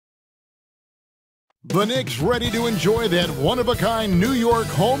The Knicks ready to enjoy that one-of-a-kind New York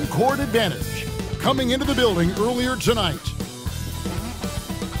home court advantage. Coming into the building earlier tonight.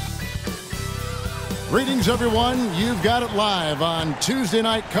 Greetings, everyone. You've got it live on Tuesday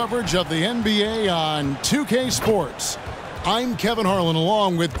night coverage of the NBA on 2K Sports. I'm Kevin Harlan,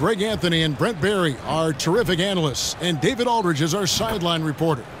 along with Greg Anthony and Brent Barry, our terrific analysts, and David Aldridge is our sideline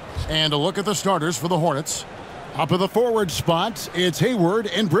reporter. And a look at the starters for the Hornets. Up at the forward spot, it's Hayward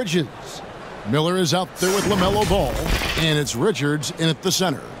and Bridges. Miller is out there with LaMelo Ball, and it's Richards in at the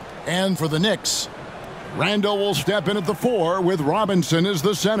center. And for the Knicks, Randall will step in at the 4 with Robinson as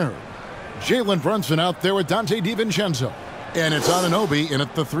the center. Jalen Brunson out there with Dante DiVincenzo, and it's Anunoby in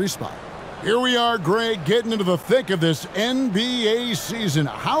at the 3 spot. Here we are, Greg, getting into the thick of this NBA season.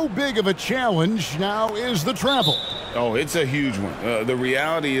 How big of a challenge now is the travel? Oh, it's a huge one. The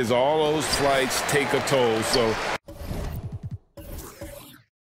reality is all those flights take a toll, so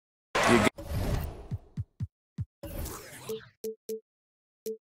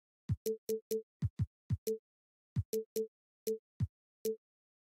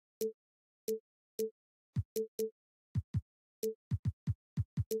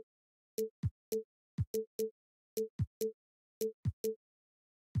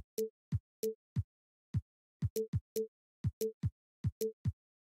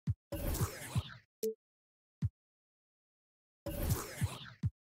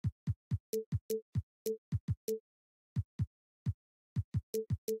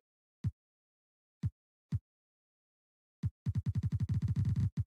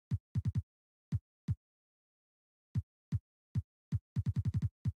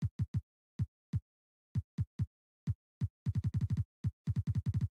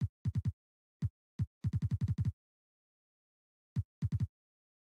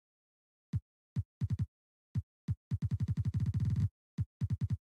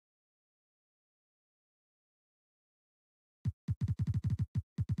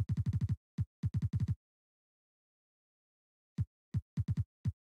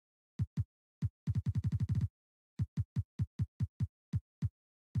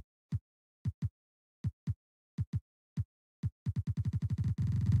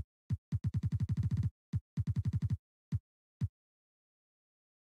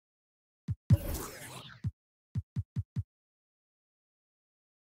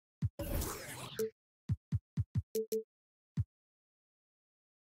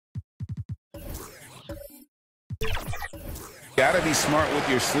gotta be smart with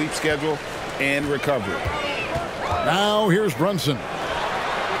your sleep schedule and recovery. Now here's Brunson.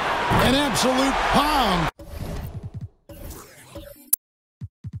 An absolute bomb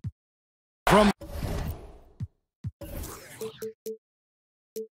from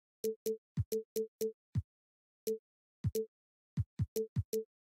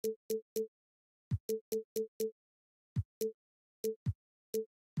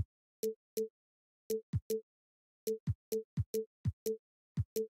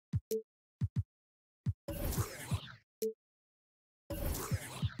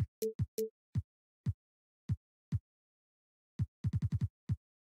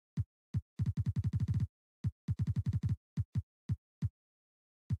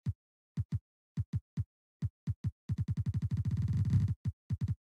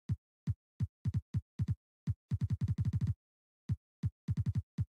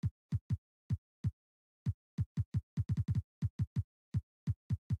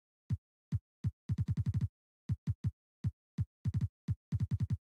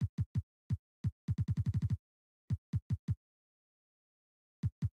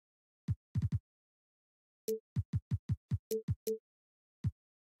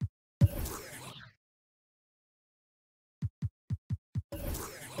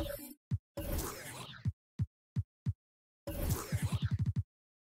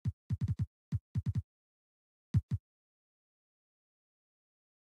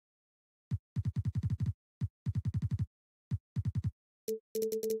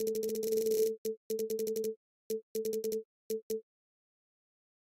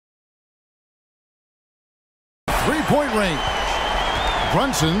three-point range.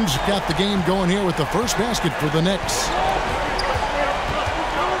 Brunson's got the game going here with the first basket for the Knicks.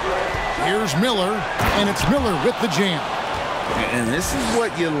 Here's Miller, and it's Miller with the jam. And this is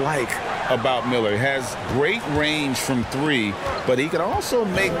what you like about Miller. He has great range from 3, but he can also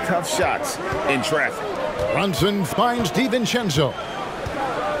make tough shots in traffic. Brunson finds DiVincenzo.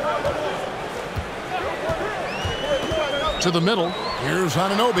 To the middle. Here's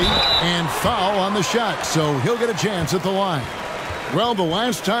Anunoby, and foul on the shot, so he'll get a chance at the line. Well, the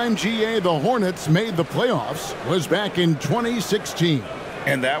last time, GA, the Hornets made the playoffs was back in 2016.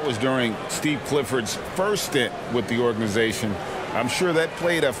 And that was during Steve Clifford's first stint with the organization. I'm sure that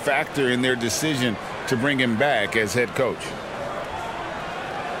played a factor in their decision to bring him back as head coach.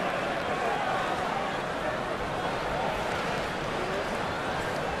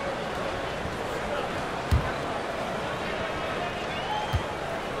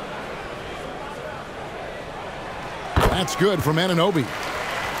 That's good from Anunoby.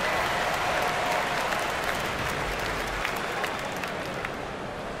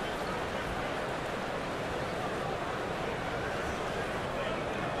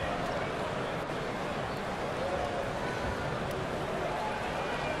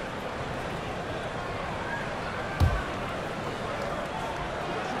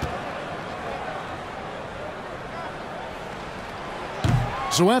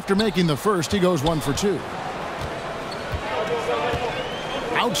 So after making the first, he goes 1 for 2.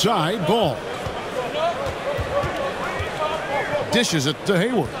 Outside, Ball. Dishes it to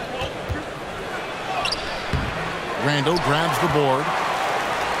Hayward. Randall grabs the board.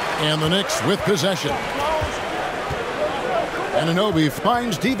 And the Knicks with possession. Anunoby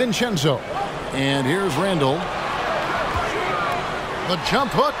finds DiVincenzo. And here's Randall. The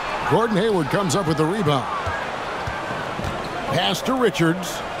jump hook. Gordon Hayward comes up with the rebound. Pass to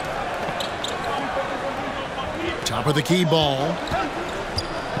Richards. Top of the key, Ball.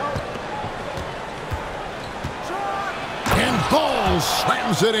 And Ball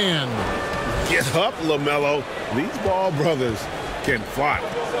slams it in. Get up, LaMelo. These Ball brothers can fly.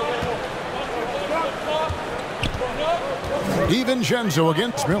 DiVincenzo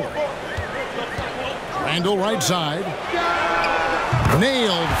against Miller. Randall right side.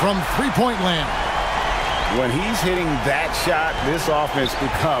 Nailed from three-point land. When he's hitting that shot, this offense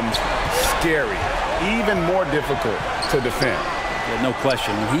becomes scary, even more difficult to defend. Yeah, no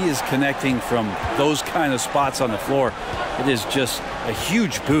question. When he is connecting from those kind of spots on the floor, it is just a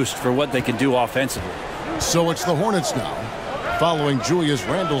huge boost for what they can do offensively. So it's the Hornets now, following Julius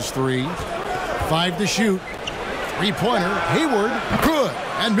Randle's 3. 5 to shoot. Three-pointer, Hayward, good.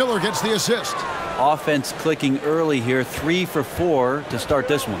 And Miller gets the assist. Offense clicking early here, 3 for 4 to start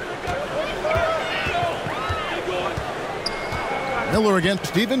this one. Miller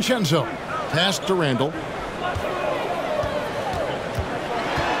against DiVincenzo. Pass to Randall.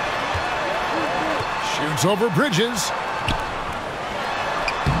 Shoots over Bridges.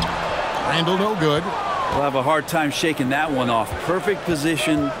 Randall no good. We'll have a hard time shaking that one off. Perfect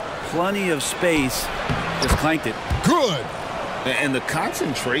position, plenty of space. Just clanked it. Good. And the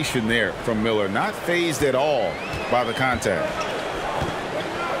concentration there from Miller, not fazed at all by the contact.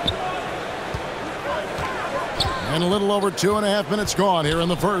 And a little over 2.5 minutes gone here in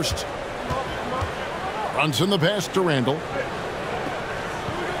the first. Brunson the pass to Randall.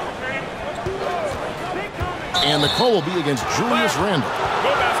 And the call will be against Julius Randle.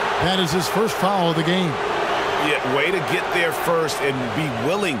 That is his first foul of the game. Yeah, way to get there first and be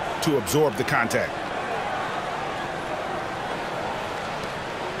willing to absorb the contact.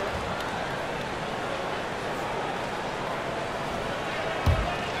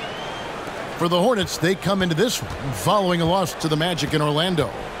 For the Hornets, they come into this one following a loss to the Magic in Orlando.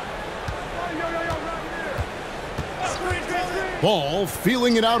 Ball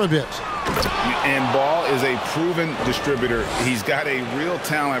feeling it out a bit. And Ball is a proven distributor. He's got a real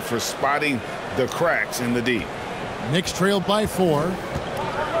talent for spotting the cracks in the D. Knicks trailed by 4.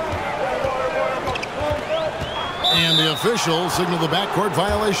 And the official signaled the backcourt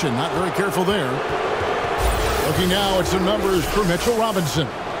violation. Not very careful there. Looking now at some numbers for Mitchell Robinson.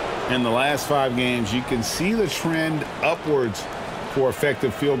 In the last 5 games, you can see the trend upwards for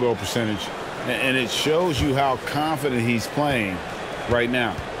effective field goal percentage. And it shows you how confident he's playing right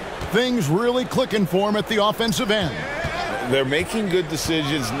now. Things really clicking for him at the offensive end. They're making good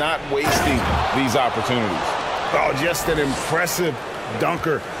decisions, not wasting these opportunities. Oh, just an impressive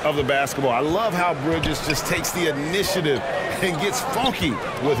dunker of the basketball. I love how Bridges just takes the initiative and gets funky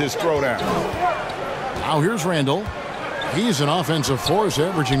with his throwdown. Now here's Randall. He's an offensive force,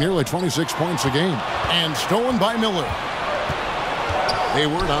 averaging nearly 26 points a game. And stolen by Miller.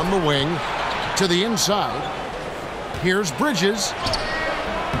 Hayward on the wing to the inside. Here's Bridges.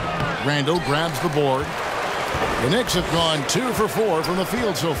 Randall grabs the board. The Knicks have gone 2 for 4 from the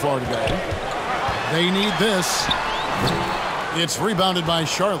field so far today. They need this. It's rebounded by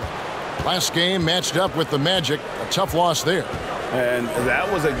Charlotte. Last game matched up with the Magic. A tough loss there. And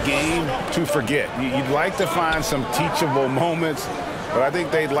that was a game to forget. You'd like to find some teachable moments, but I think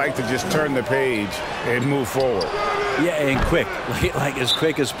they'd like to just turn the page and move forward. Yeah, and quick, like as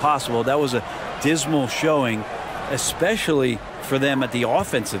quick as possible. That was a dismal showing, especially for them at the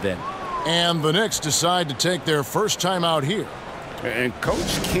offensive end. And the Knicks decide to take their first time out here. And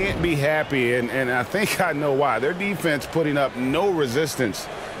coach can't be happy, and I think I know why. Their defense putting up no resistance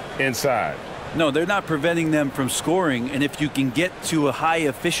inside. No, they're not preventing them from scoring, and if you can get to a high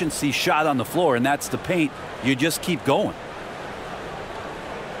efficiency shot on the floor, and that's the paint, you just keep going.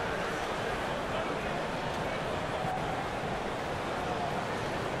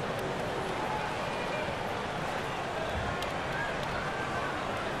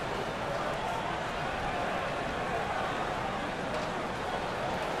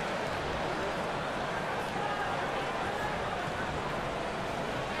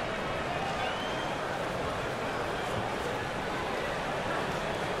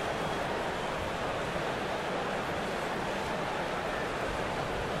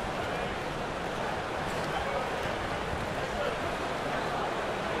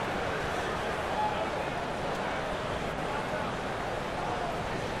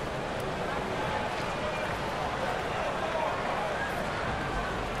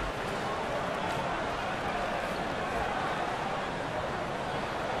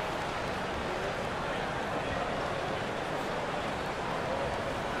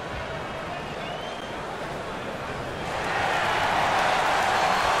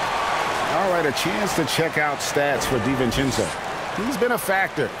 A chance to check out stats for DiVincenzo. He's been a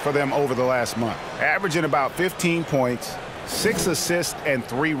factor for them over the last month, averaging about 15 points, 6 assists, and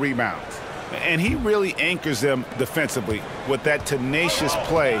 3 rebounds. And he really anchors them defensively with that tenacious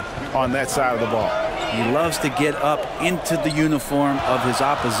play on that side of the ball. He loves to get up into the uniform of his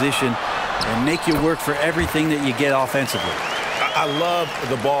opposition and make you work for everything that you get offensively. I love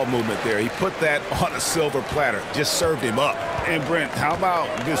the ball movement there. He put that on a silver platter, just served him up. And Brent, how about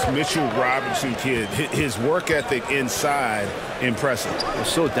this Mitchell Robinson kid? His work ethic inside, impressive. He's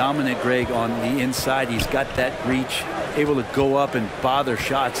so dominant, Greg, on the inside. He's got that reach, able to go up and bother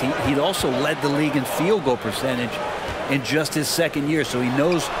shots. He'd also led the league in field goal percentage in just his second year, so he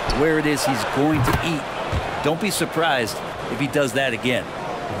knows where it is he's going to eat. Don't be surprised if he does that again.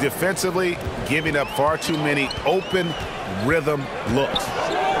 Defensively, giving up far too many open rhythm looks.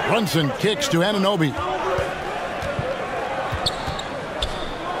 Brunson kicks to Anunoby.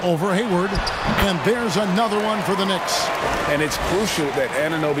 Over Hayward, and there's another one for the Knicks. And it's crucial that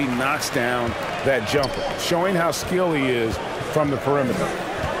Anunoby knocks down that jumper, showing how skilled he is from the perimeter.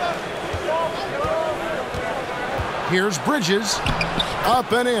 Here's Bridges.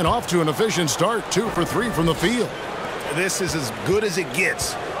 Up and in, off to an efficient start. 2 for 3 from the field. This is as good as it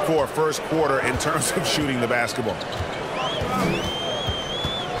gets for a first quarter in terms of shooting the basketball.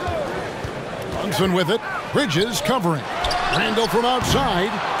 Brunson with it. Bridges covering. Randall from outside.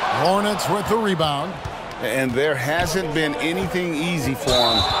 Hornets with the rebound. And there hasn't been anything easy for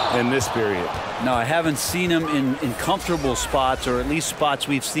him in this period. No, I haven't seen him in comfortable spots, or at least spots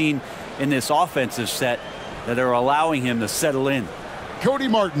we've seen in this offensive set that are allowing him to settle in. Cody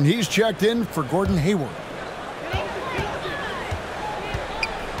Martin, he's checked in for Gordon Hayward.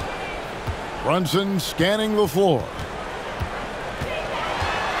 Brunson scanning the floor.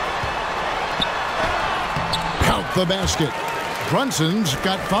 Count the basket. Brunson's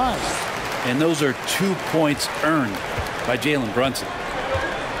got 5. And those are 2 points earned by Jalen Brunson.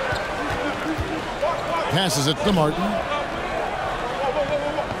 Passes it to Martin.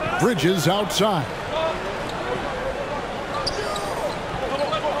 Bridges outside.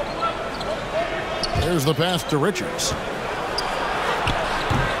 There's the pass to Richards.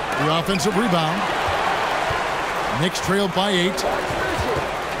 The offensive rebound. Knicks trailed by 8.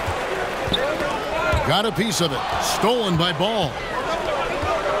 Got a piece of it. Stolen by Ball.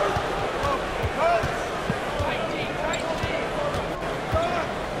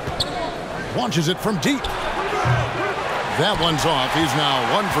 Launches it from deep. That one's off. He's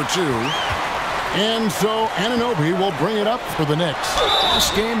now 1 for 2. And so Anunoby will bring it up for the Knicks.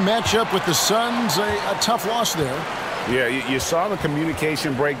 This game matchup with the Suns, a tough loss there. Yeah, you saw the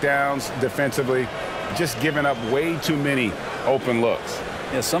communication breakdowns defensively, just giving up way too many open looks.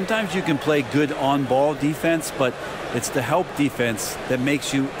 Yeah, sometimes you can play good on-ball defense, but it's the help defense that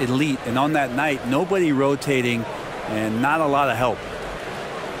makes you elite. And on that night, nobody rotating and not a lot of help.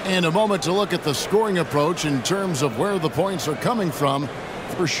 And a moment to look at the scoring approach in terms of where the points are coming from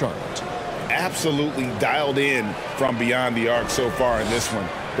for Charlotte. Absolutely dialed in from beyond the arc so far in this one.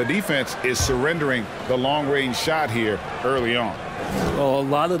 The defense is surrendering the long-range shot here early on. Well, a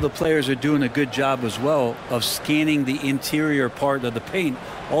lot of the players are doing a good job as well of scanning the interior part of the paint.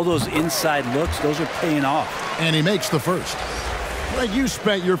 All those inside looks, those are paying off. And he makes the first. Greg, you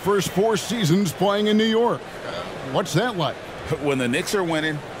spent your first 4 seasons playing in New York. What's that like? When the Knicks are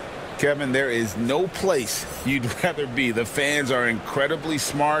winning, Kevin, there is no place you'd rather be. The fans are incredibly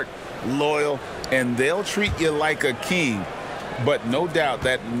smart, loyal, and they'll treat you like a king. but no doubt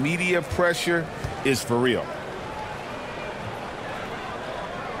that media pressure is for real.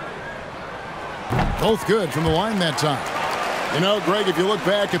 Both good from the line that time. You know, Greg, if you look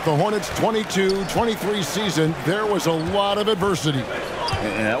back at the Hornets' 22-23 season, there was a lot of adversity.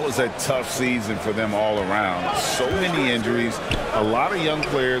 And that was a tough season for them all around. So many injuries. A lot of young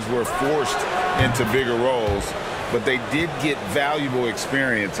players were forced into bigger roles, but they did get valuable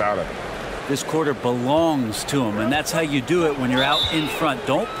experience out of it. This quarter belongs to them, and that's how you do it when you're out in front.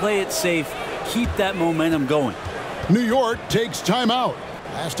 Don't play it safe. Keep that momentum going. New York takes timeout.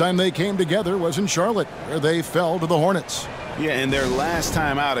 Last time they came together was in Charlotte, where they fell to the Hornets. Yeah, and their last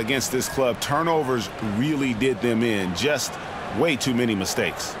time out against this club, turnovers really did them in. Just way too many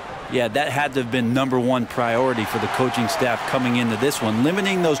mistakes. Yeah, that had to have been #1 priority for the coaching staff coming into this one,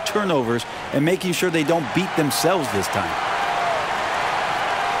 limiting those turnovers and making sure they don't beat themselves this time.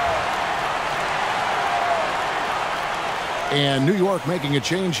 And New York making a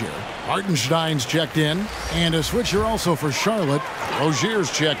change here. Hartenstein's checked in, and a switcher also for Charlotte. Rozier's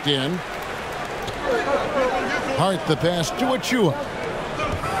checked in. Hart the pass to Achua.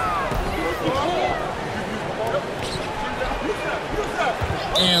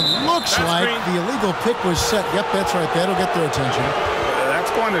 And looks like the illegal pick was set. Yep, that's right. That'll get their attention. That's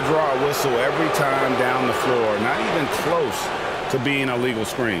going to draw a whistle every time down the floor. Not even close to being a legal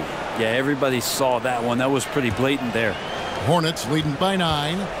screen. Yeah, everybody saw that one. That was pretty blatant there. Hornets leading by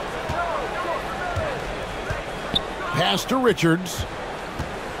 9. Pass to Richards.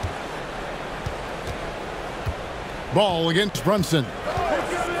 Ball against Brunson.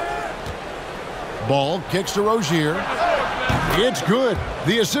 Ball kicks to Rozier. It's good.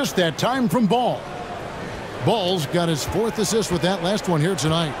 The assist that time from Ball. Ball's got his 4th assist with that last one here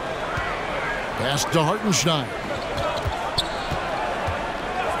tonight. Pass to Hartenstein.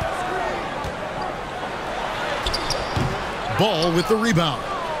 Ball with the rebound.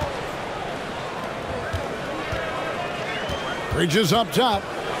 Bridges up top.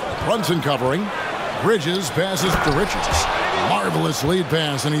 Brunson covering. Bridges passes to Richards. Marvelous lead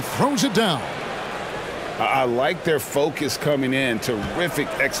pass, and he throws it down. I like their focus coming in. Terrific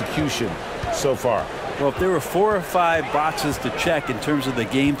execution so far. Well, if there were 4 or 5 boxes to check in terms of the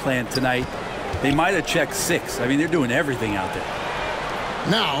game plan tonight, they might have checked 6. I mean, they're doing everything out there.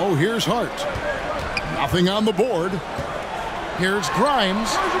 Now, here's Hart. Nothing on the board. Here's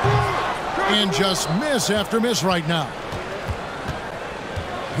Grimes. And just miss after miss right now.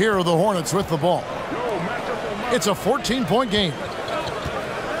 Here are the Hornets with the ball. It's a 14-point game.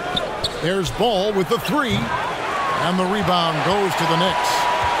 There's Ball with the 3. And the rebound goes to the Knicks.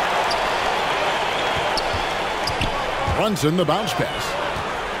 Brunson, the bounce pass.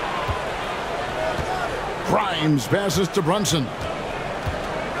 Grimes passes to Brunson.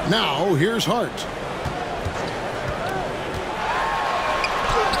 Now, here's Hart.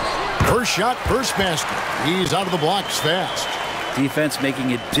 First shot, first basket. He's out of the blocks fast. Defense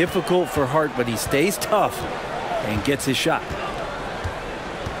making it difficult for Hart, but he stays tough and gets his shot.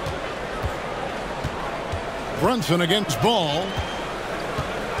 Brunson against Ball.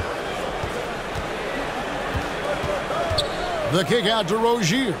 The kick out to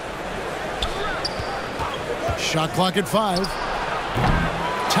Rozier. Shot clock at 5.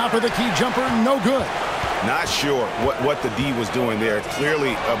 Top of the key jumper, no good. Not sure what the D was doing there.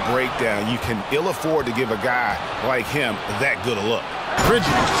 Clearly a breakdown. You can ill afford to give a guy like him that good a look. Bridges,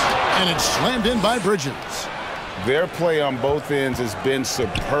 and it's slammed in by Bridges. Their play on both ends has been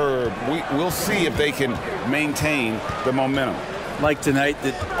superb. We'll see if they can maintain the momentum. Like tonight,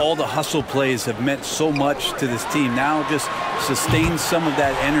 that all the hustle plays have meant so much to this team. Now just sustain some of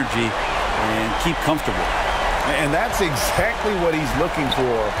that energy and keep comfortable. And that's exactly what he's looking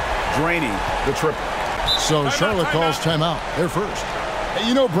for, draining the triple. So Charlotte calls timeout. They're first.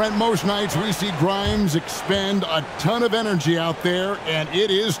 You know, Brent, most nights we see Grimes expend a ton of energy out there, and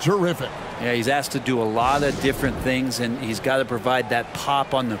it is terrific. Yeah, he's asked to do a lot of different things, and he's got to provide that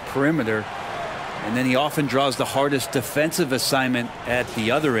pop on the perimeter. And then he often draws the hardest defensive assignment at the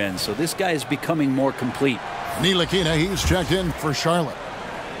other end. So this guy is becoming more complete. Ntilikina, he's checked in for Charlotte.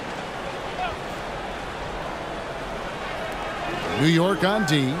 New York on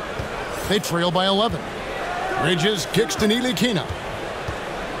D. They trail by 11. Bridges kicks to Ntilikina.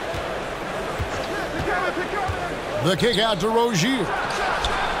 The kick out to Rozier.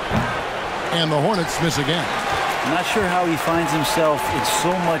 And the Hornets miss again. I'm not sure how he finds himself in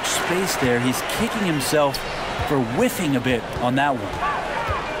so much space there. He's kicking himself for whiffing a bit on that one.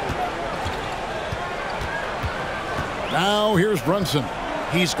 Now here's Brunson.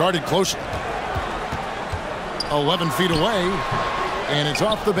 He's guarded closely. 11 feet away. And it's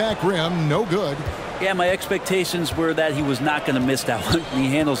off the back rim. No good. Yeah, my expectations were that he was not going to miss that one. He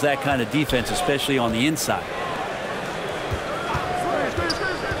handles that kind of defense, especially on the inside.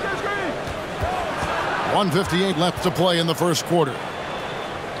 1:58 left to play in the first quarter.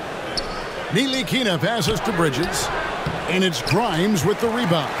 Nilikina passes to Bridges, and it's Grimes with the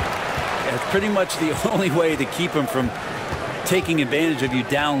rebound. It's pretty much the only way to keep him from taking advantage of you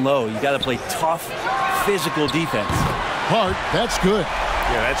down low. You got to play tough, physical defense. Hart, that's good.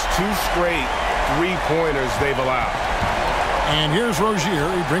 Yeah, that's 2 straight three-pointers they've allowed. And here's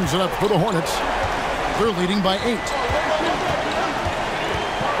Rozier. He brings it up for the Hornets. They're leading by 8.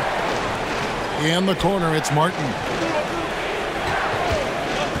 In the corner, it's Martin.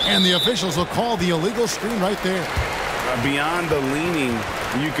 And the officials will call the illegal screen right there. Beyond the leaning,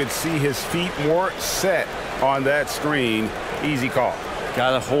 you could see his feet more set on that screen. Easy call.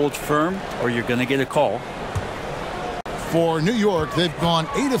 Got to hold firm or you're going to get a call. For New York, they've gone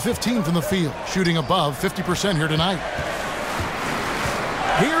 8 of 15 from the field, shooting above 50% here tonight.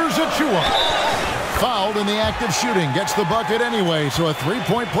 Here's Achua. Fouled in the act of shooting. Gets the bucket anyway, so a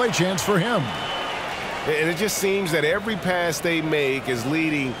 3-point play chance for him. And it just seems that every pass they make is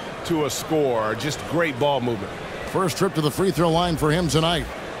leading to a score. Just great ball movement. First trip to the free throw line for him tonight.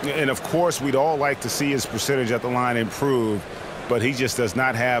 And, of course, we'd all like to see his percentage at the line improve, but he just does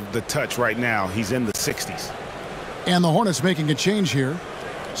not have the touch right now. He's in the 60s. And the Hornets making a change here.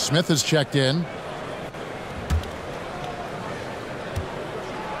 Smith has checked in.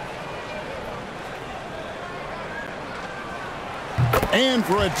 And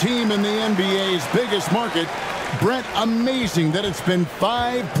for a team in the NBA's biggest market, Brent, amazing that it's been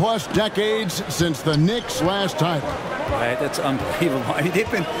 5+ decades since the Knicks' last title. Right, that's unbelievable. I mean,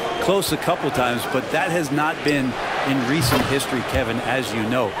 they've been close a couple times, but that has not been in recent history, Kevin, as you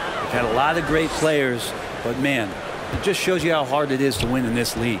know. They've had a lot of great players, but man, it just shows you how hard it is to win in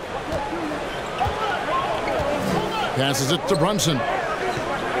this league. Passes it to Brunson.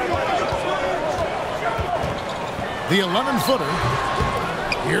 The 11-footer.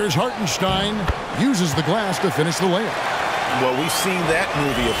 Here's Hartenstein. Uses the glass to finish the layup. Well, we've seen that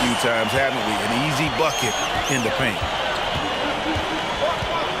movie a few times, haven't we? An easy bucket in the paint.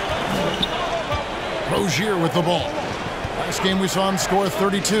 Rozier with the ball. Last game we saw him score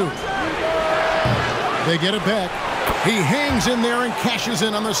 32. They get it back. He hangs in there and cashes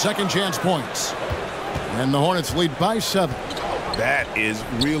in on the second chance points. And the Hornets lead by 7. That is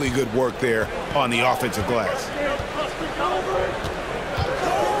really good work there on the offensive glass.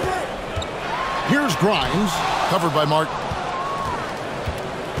 Here's Grimes, covered by Martin.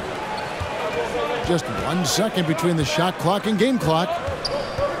 Just 1 second between the shot clock and game clock.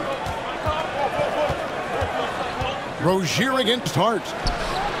 Rozier against Hart.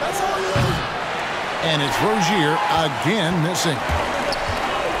 And it's Rozier again missing.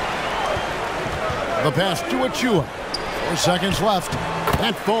 The pass to Achua. 4 seconds left.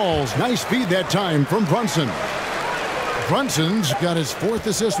 That falls. Nice feed that time from Brunson. Brunson's got his 4th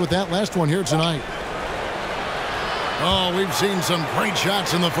assist with that last one here tonight. Oh, we've seen some great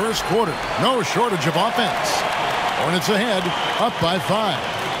shots in the first quarter. No shortage of offense. Hornets ahead, up by 5.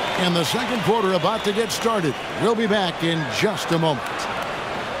 And the second quarter about to get started. We'll be back in just a moment.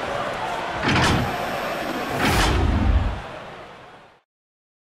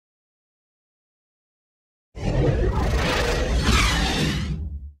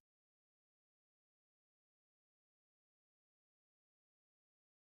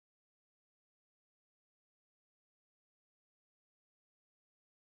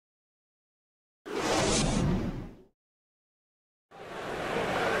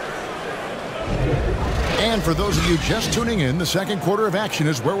 And for those of you just tuning in, the second quarter of action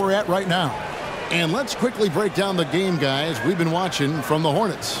is where we're at right now. And let's quickly break down the game, guys, we've been watching from the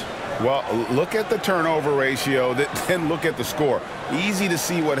Hornets. Well, look at the turnover ratio, then look at the score. Easy to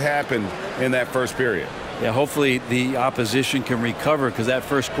see what happened in that first period. Yeah, hopefully the opposition can recover because that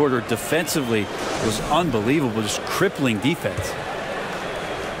first quarter defensively was unbelievable, just crippling defense.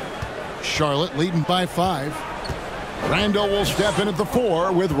 Charlotte leading by 5. Randall will step in at the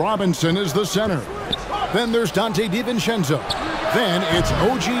 4 with Robinson as the center. Then there's Dante DiVincenzo. Then it's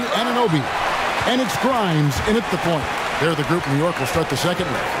OG Anunoby. And it's Grimes in at the point. They're the group New York will start the second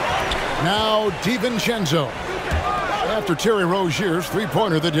with. Now DiVincenzo. After Terry Rozier's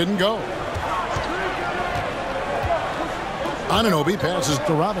three-pointer that didn't go. Anunoby passes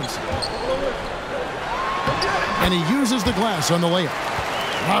to Robinson. And he uses the glass on the layup.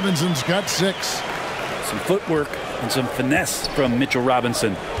 Robinson's got 6. Some footwork and some finesse from Mitchell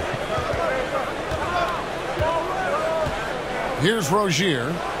Robinson. Here's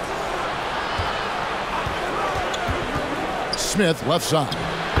Rozier. Smith left side.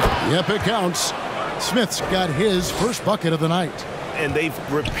 Yep, it counts. Smith's got his first bucket of the night. And they've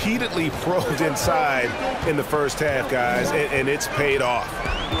repeatedly probed inside in the first half, guys, and it's paid off.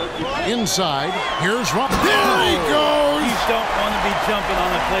 Inside, here's Rob. There he goes! You don't want to be jumping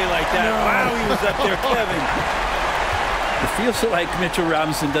on a play like that. No. Wow, he was up there, Kevin. It feels like Mitchell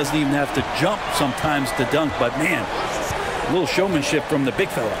Robinson doesn't even have to jump sometimes to dunk, but man, a little showmanship from the big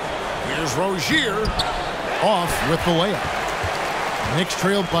fella. Here's Rozier off with the layup. Knicks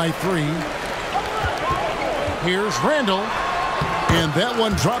trailed by 3. Here's Randall. And that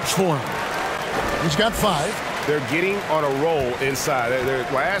one drops for him. He's got 5. They're getting on a roll inside. Their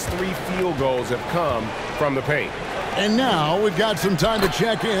last 3 field goals have come from the paint. And now we've got some time to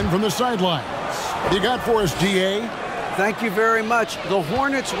check in from the sidelines. You got for us, DA? Thank you very much. The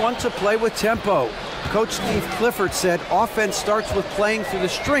Hornets want to play with tempo. Coach Steve Clifford said offense starts with playing through the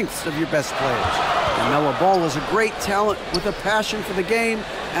strengths of your best players. And Melo Ball is a great talent with a passion for the game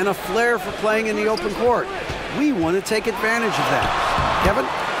and a flair for playing in the open court. We want to take advantage of that. Kevin?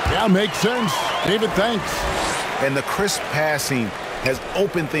 Yeah, makes sense. David, thanks. And the crisp passing has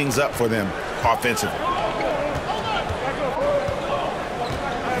opened things up for them offensively.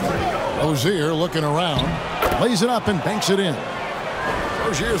 Rozier looking around, lays it up and banks it in.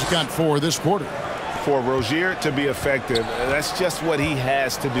 Rozier's got 4 this quarter. For Rozier to be effective, that's just what he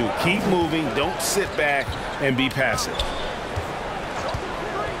has to do. Keep moving, don't sit back and be passive.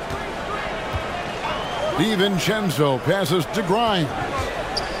 DiVincenzo passes to Grimes.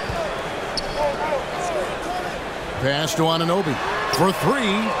 Pass to Anunoby for 3.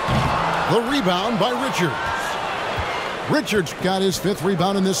 The rebound by Richards. Richards got his 5th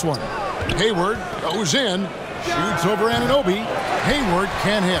rebound in this one. Hayward goes in, shoots over Anunoby. Hayward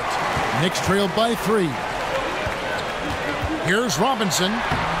can't hit. Knicks trailed by 3. Here's Robinson,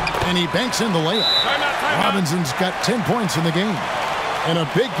 and he banks in the layup. Robinson's got 10 points in the game. And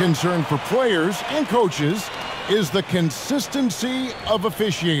a big concern for players and coaches is the consistency of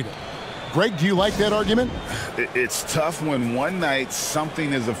officiating. Greg, do you like that argument? It's tough when one night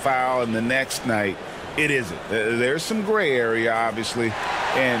something is a foul and the next night it isn't. There's some gray area, obviously,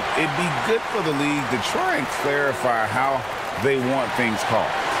 and it'd be good for the league to try and clarify how they want things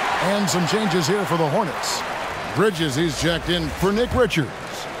called. And some changes here for the Hornets. Bridges, he's checked in for Nick Richards.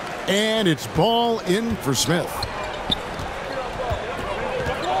 And it's Ball in for Smith.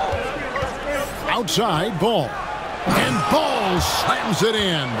 Outside, Ball. And Ball slams it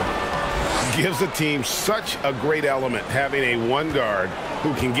in. Gives the team such a great element having a 1 guard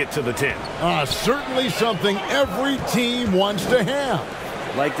who can get to the 10. Certainly something every team wants to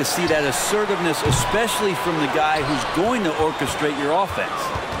have. Like to see that assertiveness, especially from the guy who's going to orchestrate your offense.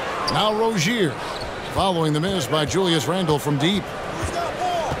 Now Rozier, following the miss by Julius Randle from deep.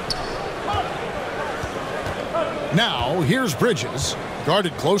 Now here's Bridges,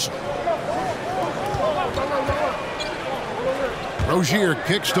 guarded closely. Rozier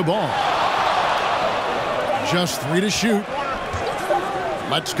kicks to Ball. Just 3 to shoot.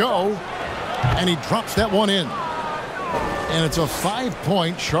 Let's go. And he drops that one in. And it's a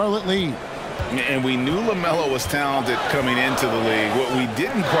 5-point Charlotte lead. And we knew LaMelo was talented coming into the league. What we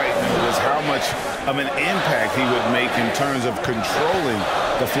didn't quite know was how much of an impact he would make in terms of controlling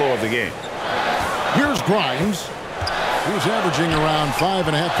the flow of the game. Here's Grimes, who's averaging around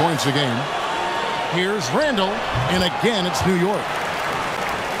 5.5 points a game. Here's Randall, and again it's New York.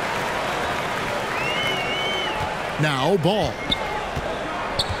 Now Ball.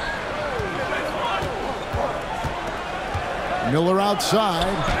 Miller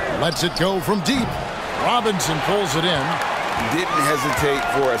outside, lets it go from deep. Robinson pulls it in. Didn't hesitate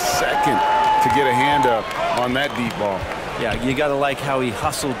for a second to get a hand up on that deep ball. Yeah, you got to like how he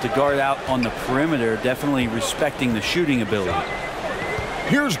hustled to guard out on the perimeter, definitely respecting the shooting ability.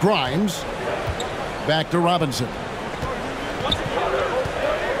 Here's Grimes. Back to Robinson.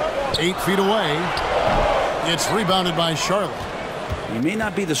 8 feet away. It's rebounded by Charlotte. He may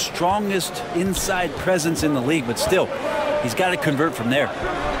not be the strongest inside presence in the league, but still, he's got to convert from there.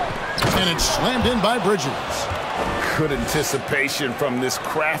 And it's slammed in by Bridges. Good anticipation from this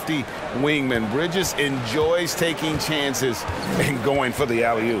crafty wingman. Bridges enjoys taking chances and going for the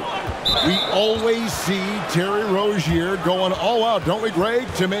alley-oop. We always see Terry Rozier going all out, don't we,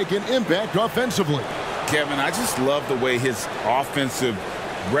 Greg, to make an impact offensively. Kevin, I just love the way his offensive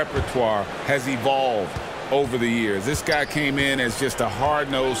repertoire has evolved over the years. This guy came in as just a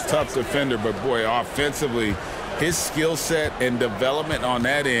hard-nosed, tough defender, but boy, offensively, his skill set and development on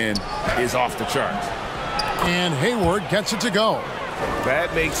that end is off the charts. And Hayward gets it to go.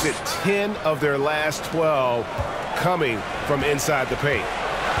 That makes it 10 of their last 12 coming from inside the paint.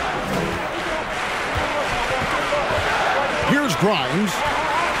 Here's Grimes.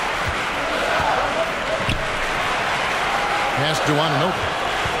 Pass to Ananobi.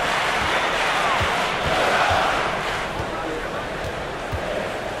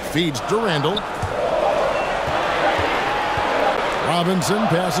 Feeds to Randall. Robinson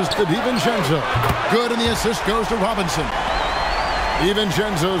passes to DiVincenzo. Good, and the assist goes to Robinson.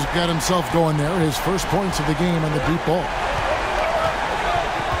 DiVincenzo's got himself going there. His first points of the game on the deep ball.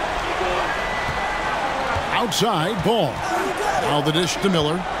 Outside, Ball. Now the dish to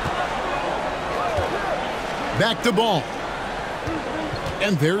Miller. Back to Ball.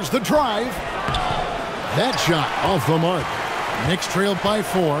 And there's the drive. That shot off the mark. Knicks trailed by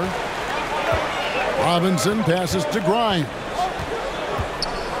 4. Robinson passes to Grimes.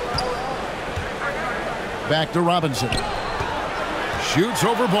 Back to Robinson. Shoots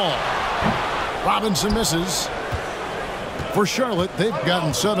over Ball. Robinson misses. For Charlotte, they've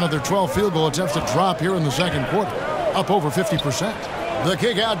gotten 7 of their 12 field goal attempts to drop here in the second quarter. Up over 50%. The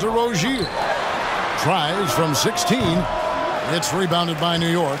kick out to Rozier. Tries from 16. It's rebounded by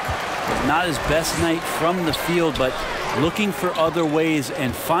New York. Not his best night from the field, but looking for other ways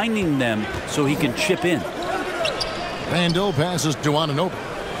and finding them so he can chip in. Randall passes to Ananobi.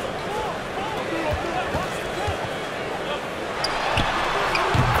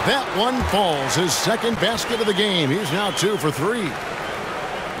 That one falls. His second basket of the game. He's now 2 for 3.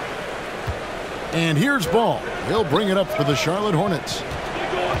 And here's Ball. He'll bring it up for the Charlotte Hornets.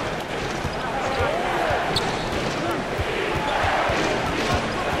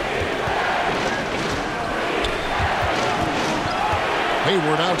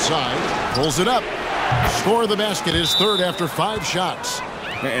 Hayward outside, pulls it up. Score of the basket, his third after 5 shots.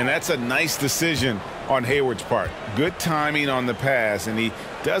 And that's a nice decision on Hayward's part. Good timing on the pass, and he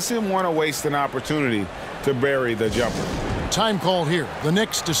doesn't want to waste an opportunity to bury the jumper. Time called here. The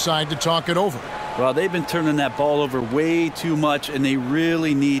Knicks decide to talk it over. Well, they've been turning that ball over way too much, and they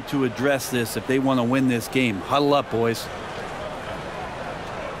really need to address this if they want to win this game. Huddle up, boys.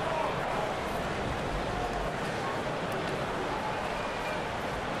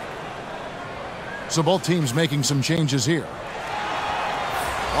 So both teams making some changes here.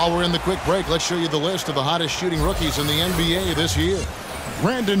 While we're in the quick break, let's show you the list of the hottest shooting rookies in the NBA this year.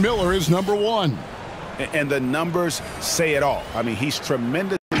 Brandon Miller is number 1. And the numbers say it all. I mean, he's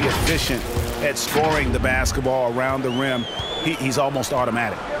tremendously efficient at scoring the basketball around the rim. He's almost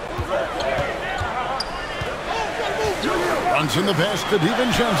automatic. Runs in the pass to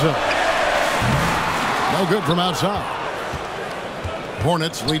DiVincenzo. No good from outside.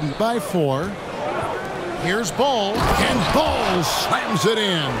 Hornets leading by 4. Here's Ball, and Ball slams it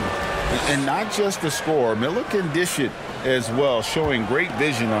in. And not just the score, Miller can dish it as well, showing great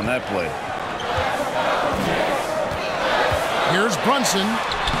vision on that play. Here's Brunson.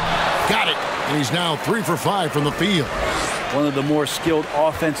 Got it. And he's now 3 for 5 from the field. One of the more skilled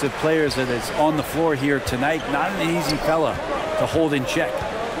offensive players that is on the floor here tonight. Not an easy fella to hold in check.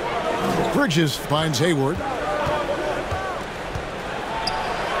 Bridges finds Hayward.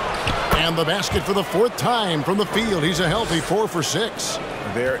 And the basket for the 4th time from the field. He's a healthy 4 for 6.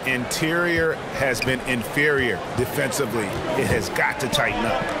 Their interior has been inferior defensively. It has got to tighten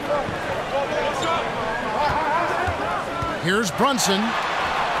up. Here's Brunson.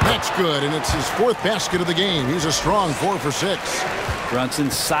 That's good, and it's his 4th basket of the game. He's a strong 4 for 6.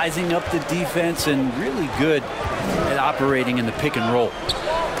 Brunson sizing up the defense and really good at operating in the pick and roll.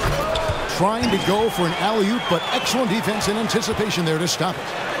 Trying to go for an alley-oop, but excellent defense and anticipation there to stop it.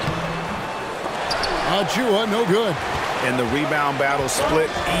 Achua, no good. And the rebound battle split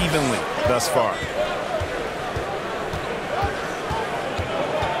evenly thus far.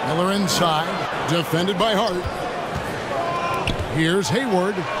 Miller inside, defended by Hart. Here's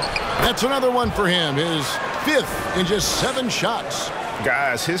Hayward. That's another one for him. His 5th in just 7 shots.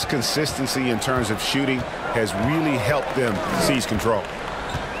 Guys, his consistency in terms of shooting has really helped them seize control.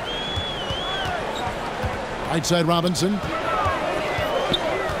 Right side Robinson.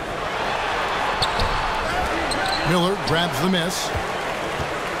 Miller grabs the miss.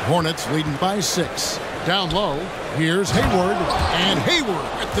 Hornets leading by 6. Down low. Here's Hayward. And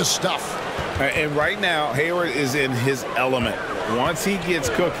Hayward with the stuff. And right now, Hayward is in his element. Once he gets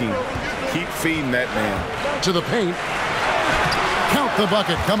cooking, keep feeding that man. To the paint. Count the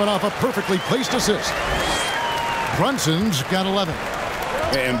bucket coming off a perfectly placed assist. Brunson's got 11.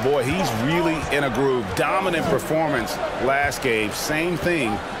 And boy, he's really in a groove. Dominant performance last game. Same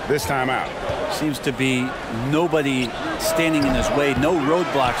thing this time out. Seems to be nobody standing in his way. No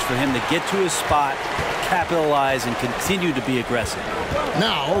roadblocks for him to get to his spot, capitalize, and continue to be aggressive.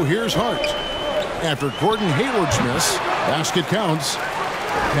 Now here's Hart. After Gordon Hayward's miss, basket counts.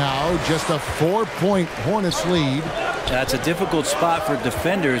 Now just a 4-point Hornets lead. That's a difficult spot for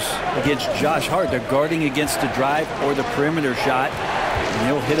defenders against Josh Hart. They're guarding against the drive or the perimeter shot, and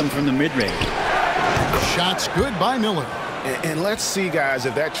he'll hit them from the mid-range. Shots good by Miller. And let's see, guys,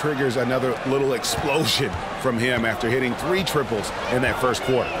 if that triggers another little explosion from him after hitting 3 triples in that first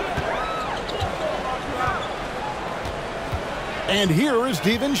quarter. And here is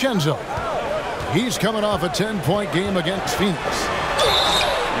DiVincenzo. He's coming off a 10-point game against Phoenix.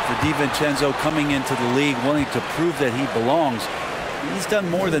 And for DiVincenzo coming into the league wanting to prove that he belongs, he's done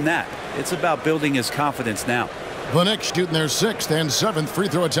more than that. It's about building his confidence now. The Knicks shooting their 6th and 7th free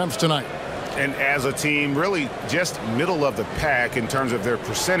throw attempts tonight. And as a team, really just middle of the pack in terms of their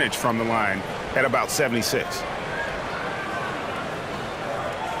percentage from the line at about 76.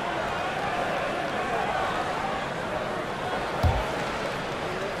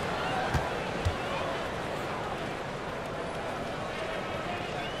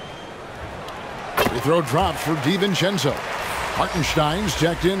 Free throw drops for DiVincenzo. Hartenstein's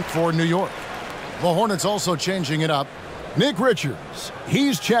checked in for New York. The Hornets also changing it up. Nick Richards,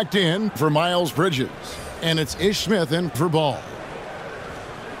 he's checked in for Miles Bridges. And it's Ish Smith in for Ball.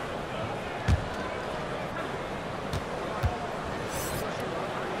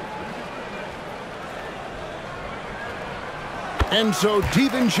 And so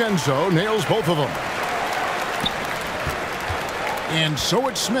DiVincenzo nails both of them. And so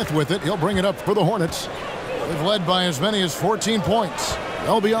it's Smith with it. He'll bring it up for the Hornets. They've led by as many as 14 points.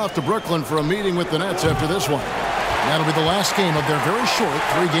 They'll be off to Brooklyn for a meeting with the Nets after this one. That'll be the last game of their very short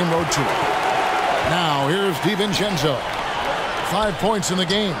 3-game road tour. Now, here's DiVincenzo. 5 points in the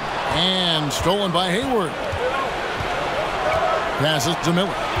game. And stolen by Hayward. Passes to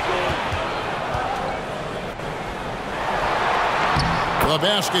Miller. The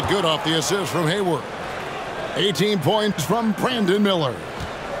basket good off the assist from Hayward. 18 points from Brandon Miller.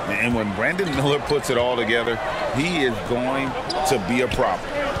 And when Brandon Miller puts it all together, he is going to be a problem.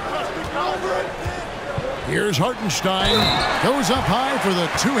 Here's Hartenstein. Goes up high for the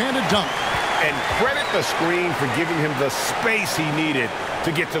two-handed dunk. And credit the screen for giving him the space he needed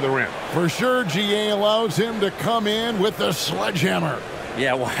to get to the rim. For sure, GA allows him to come in with the sledgehammer.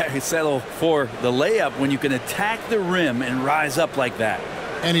 Yeah, why settle for the layup when you can attack the rim and rise up like that?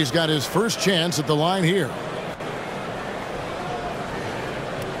 And he's got his first chance at the line here.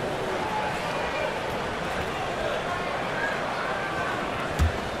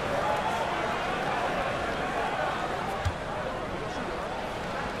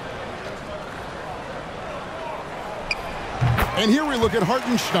 And here we look at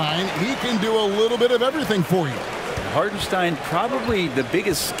Hartenstein. He can do a little bit of everything for you. Hartenstein, probably the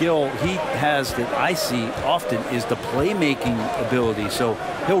biggest skill he has that I see often is the playmaking ability. So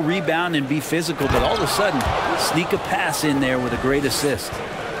he'll rebound and be physical, but all of a sudden sneak a pass in there with a great assist.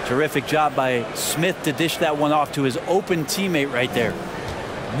 Terrific job by Smith to dish that one off to his open teammate right there.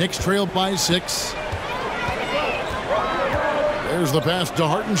 Knicks trail by 6. There's the pass to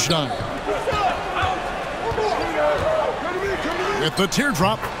Hartenstein. With the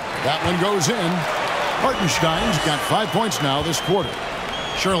teardrop, that one goes in. Hartenstein's got 5 points now this quarter.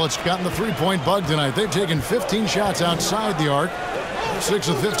 Charlotte's gotten the three-point bug tonight. They've taken 15 shots outside the arc. 6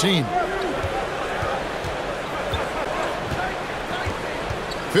 of 15.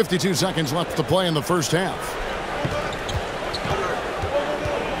 52 seconds left to play in the first half.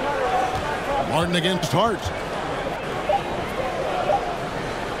 Martin against Hart.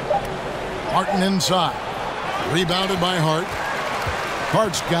 Martin inside. Rebounded by Hart.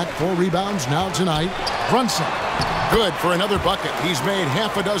 Hart's got 4 rebounds now tonight. Brunson, good for another bucket. He's made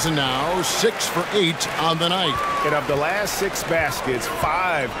half a dozen now, 6 for 8 on the night. And of the last 6 baskets,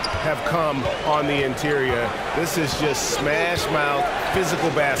 5 have come on the interior. This is just smash mouth physical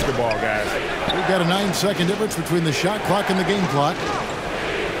basketball, guys. We've got a 9-second difference between the shot clock and the game clock.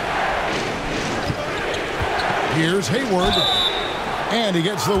 Here's Hayward. And he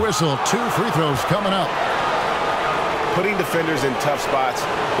gets the whistle. 2 free throws coming up. Putting defenders in tough spots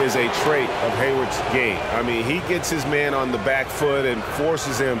is a trait of Hayward's game. I mean, he gets his man on the back foot and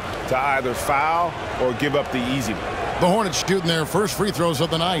forces him to either foul or give up the easy one. The Hornets shooting their first free throws of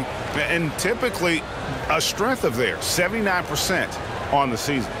the night. And typically a strength of theirs, 79% on the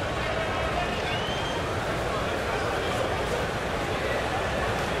season.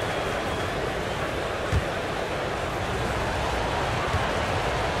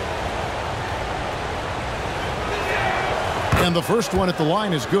 And the first one at the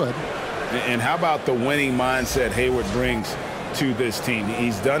line is good. And how about the winning mindset Hayward brings to this team?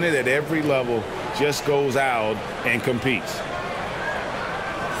 He's done it at every level, just goes out and competes.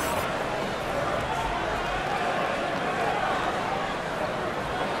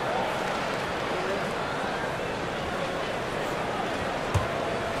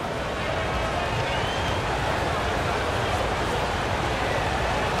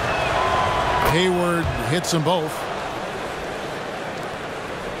 Hayward hits them both.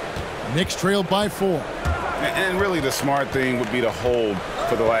 Knicks trailed by 4. And really the smart thing would be to hold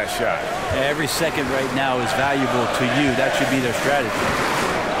for the last shot. Every second right now is valuable to you. That should be their strategy.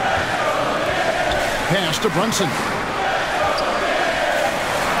 Pass to Brunson.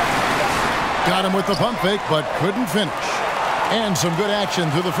 Got him with the pump fake, but couldn't finish. And some good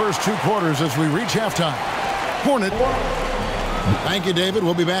action through the first 2 quarters as we reach halftime. Hornet. Thank you, David.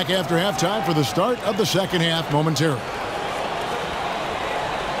 We'll be back after halftime for the start of the second half momentarily.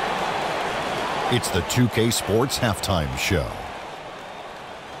 It's the 2K Sports Halftime Show.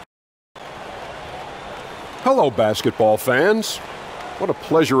 Hello, basketball fans. What a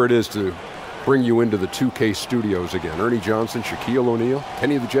pleasure it is to bring you into the 2K studios again. Ernie Johnson, Shaquille O'Neal,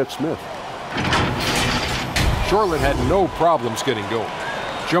 Kenny the Jet Smith. Charlotte had no problems getting going,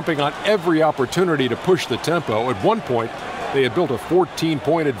 jumping on every opportunity to push the tempo. At one point, they had built a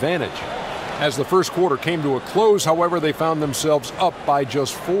 14-point advantage. As the first quarter came to a close, however, they found themselves up by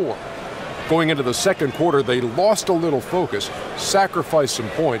just 4. Going into the second quarter, they lost a little focus, sacrificed some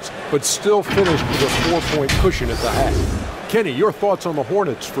points, but still finished with a 4-point cushion at the half. Kenny, your thoughts on the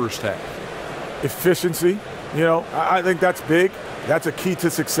Hornets' first half? Efficiency. You know, I think that's big. That's a key to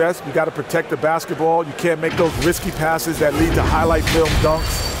success. You got to protect the basketball. You can't make those risky passes that lead to highlight film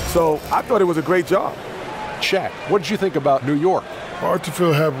dunks. So I thought it was a great job. Shaq, what did you think about New York? Hard to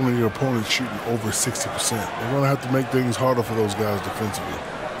feel happy when your opponent's shooting over 60%. They're going to have to make things harder for those guys defensively.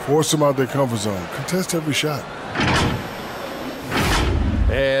 Force them out their comfort zone. Contest every shot.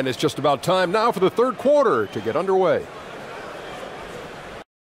 And it's just about time now for the third quarter to get underway.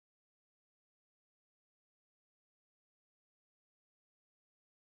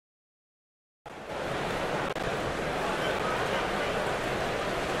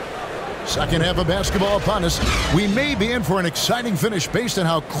 Second half of basketball upon us. We may be in for an exciting finish based on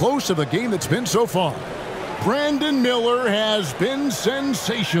how close of the game that's been so far. Brandon Miller has been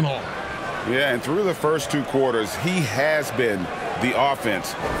sensational. Yeah, and through the first 2 quarters, he has been the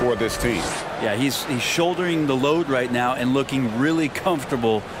offense for this team. Yeah, he's shouldering the load right now and looking really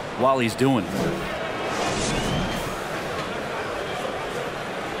comfortable while he's doing it.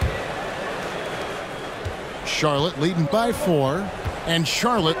 Charlotte leading by 4. And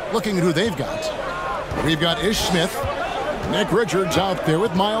Charlotte looking at who they've got. We've got Ish Smith. Nick Richards out there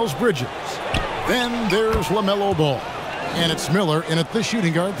with Miles Bridges. Then there's LaMelo Ball. And it's Miller in at the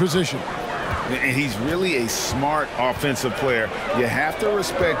shooting guard position. And he's really a smart offensive player. You have to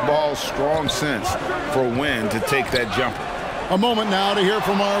respect Ball's strong sense for when to take that jumper. A moment now to hear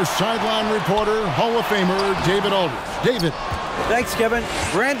from our sideline reporter, Hall of Famer David Aldridge. David. Thanks, Kevin.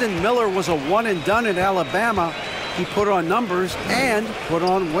 Brandon Miller was a one-and-done at Alabama. He put on numbers and put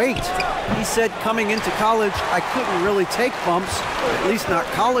on weight. He said coming into college, I couldn't really take bumps, at least not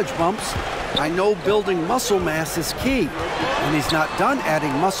college bumps. I know building muscle mass is key, and he's not done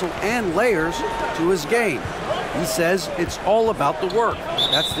adding muscle and layers to his game. He says it's all about the work.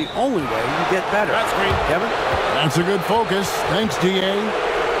 That's the only way you get better. That's great. Kevin? That's a good focus. Thanks, D.A.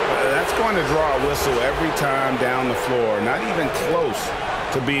 That's going to draw a whistle every time down the floor. Not even close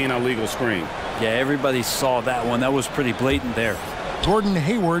to being a legal screen. Yeah, everybody saw that one. That was pretty blatant there. Gordon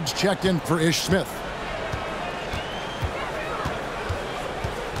Hayward's checked in for Ish Smith.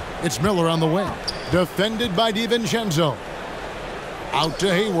 It's Miller on the wing. Defended by DiVincenzo. Out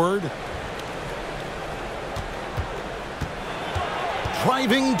to Hayward.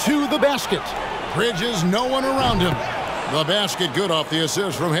 Driving to the basket. Bridges, no one around him. The basket good off the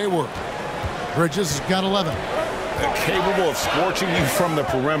assist from Hayward. Bridges has got 11. Capable of scorching you from the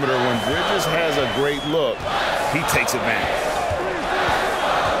perimeter. When Bridges has a great look, he takes advantage.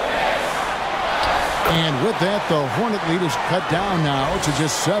 And with that, the Hornet lead is cut down now to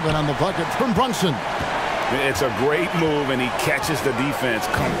just 7 on the bucket from Brunson. It's a great move, and he catches the defense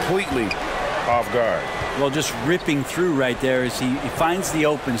completely off guard. Well, just ripping through right there as he finds the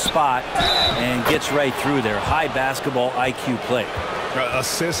open spot and gets right through there. High basketball IQ play.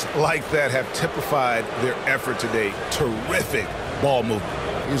 Assists like that have typified their effort today. Terrific ball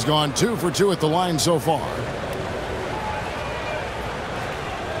movement. He's gone 2 for 2 at the line so far.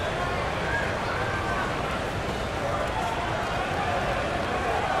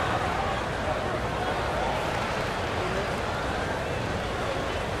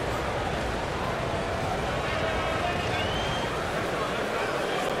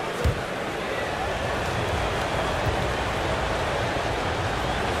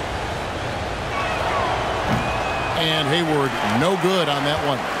 And Hayward, no good on that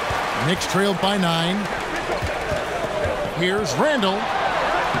one. Knicks trailed by 9. Here's Randall.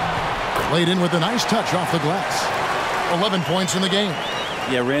 Laid in with a nice touch off the glass. 11 points in the game.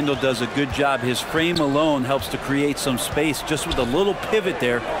 Yeah, Randall does a good job. His frame alone helps to create some space. Just with a little pivot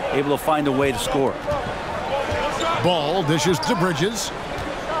there, able to find a way to score. Ball dishes to Bridges.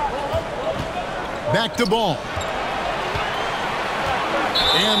 Back to Ball.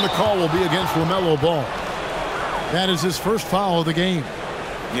 And the call will be against LaMelo Ball. That is his first foul of the game.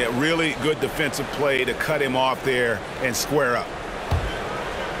 Yeah, really good defensive play to cut him off there and square up.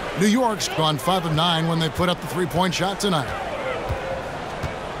 New York's gone 5 of 9 when they put up the three-point shot tonight.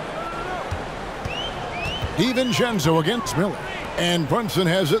 DiVincenzo against Miller. And Brunson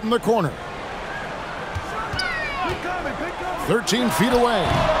has it in the corner. 13 feet away.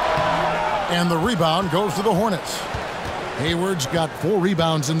 And the rebound goes to the Hornets. Hayward's got 4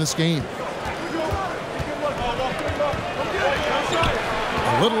 rebounds in this game.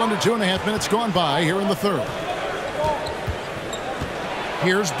 A little under 2.5 minutes gone by here in the third.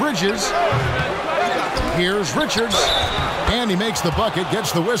 Here's Bridges. Here's Richards. And he makes the bucket,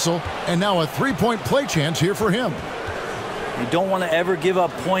 gets the whistle, and now a three-point play chance here for him. You don't want to ever give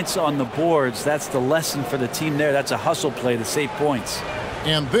up points on the boards. That's the lesson for the team there. That's a hustle play to save points.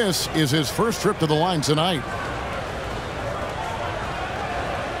 And this is his first trip to the line tonight.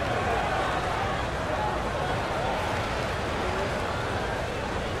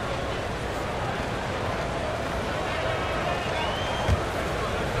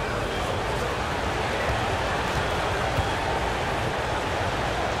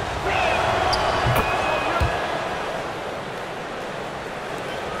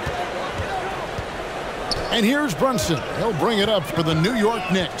 And here's Brunson. He'll bring it up for the New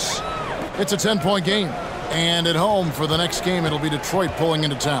York Knicks. It's a 10-point game. And at home for the next game, it'll be Detroit pulling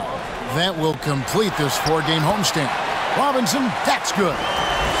into town. That will complete this 4-game homestand. Robinson, that's good.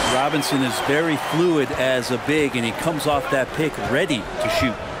 Robinson is very fluid as a big, and he comes off that pick ready to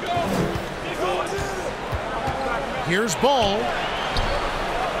shoot. Here's Ball.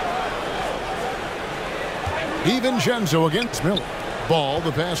 DiVincenzo against Miller. Ball,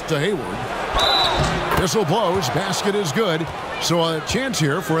 the pass to Hayward. Whistle blows, basket is good, so a chance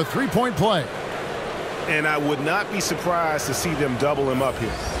here for a three-point play. And I would not be surprised to see them double him up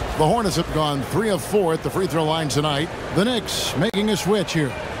here. The Hornets have gone 3 of 4 at the free throw line tonight. The Knicks making a switch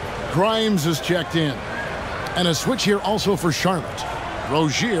here. Grimes is checked in. And a switch here also for Charlotte.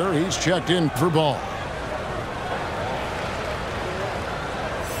 Rozier, he's checked in for Ball.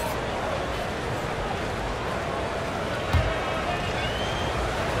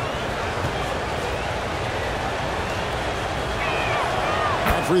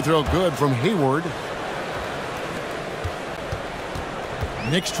 Free throw good from Hayward.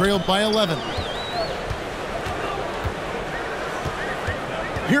 Knicks trailed by 11.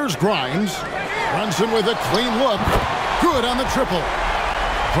 Here's Grimes. Brunson with a clean look. Good on the triple.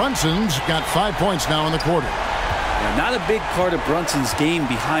 Brunson's got 5 points now in the quarter. Yeah, not a big part of Brunson's game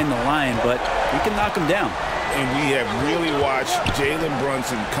behind the line, but he can knock him down. And we have really watched Jalen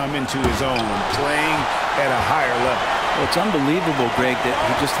Brunson come into his own, playing at a higher level. Well, it's unbelievable, Greg, that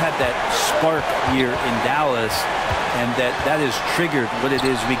he just had that spark here in Dallas, and that has triggered what it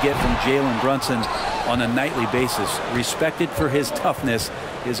is we get from Jalen Brunson on a nightly basis. Respected for his toughness,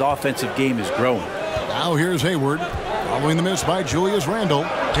 his offensive game is growing. Now here's Hayward, following the miss by Julius Randle.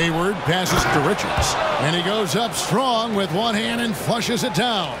 Hayward passes to Richards, and he goes up strong with one hand and flushes it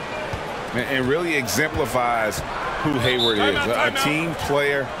down. And really exemplifies who Hayward is, a team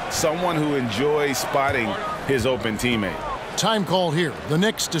player, someone who enjoys spotting his open teammate. Time called here. The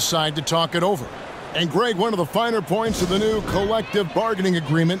Knicks decide to talk it over. And Greg, one of the finer points of the new collective bargaining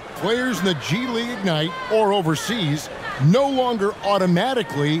agreement, players in the G League Ignite or overseas no longer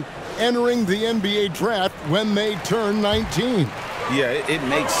automatically entering the NBA draft when they turn 19. Yeah, it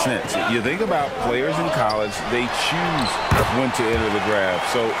makes sense. You think about players in college, they choose when to enter the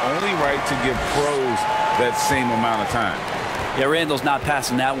draft. So only right to give pros that same amount of time. Yeah, Randall's not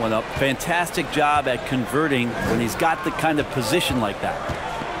passing that one up. Fantastic job at converting when he's got the kind of position like that.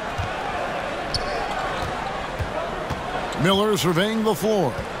 Miller surveying the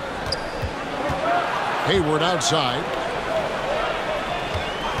floor. Hayward outside.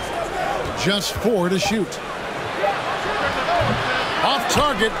 Just 4 to shoot. Off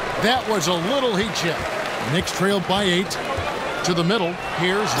target. That was a little heat check. Knicks trailed by 8. To the middle.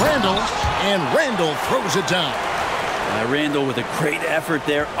 Here's Randall. And Randall throws it down. Randall with a great effort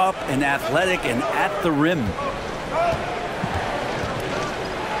there, up and athletic and at the rim.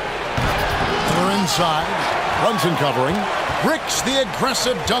 Miller inside. Brunson covering. Bricks the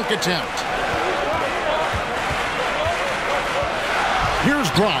aggressive dunk attempt. Here's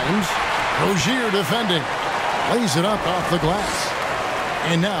Grimes. Rozier defending. Lays it up off the glass.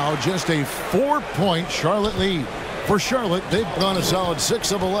 And now just a 4-point Charlotte lead. For Charlotte, they've gone a solid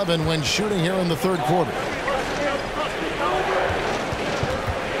 6 of 11 when shooting here in the third quarter.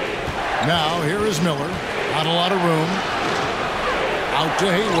 Now, here is Miller. Not a lot of room. Out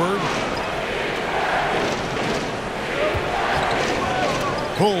to Hayward.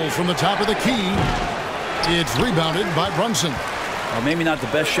 Pulls from the top of the key. It's rebounded by Brunson. Well, maybe not the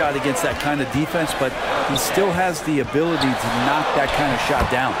best shot against that kind of defense, but he still has the ability to knock that kind of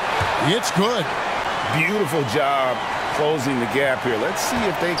shot down. It's good. Beautiful job closing the gap here. Let's see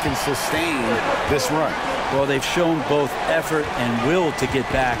if they can sustain this run. Well, they've shown both effort and will to get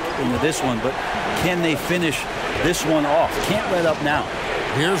back into this one, but can they finish this one off? Can't let up now.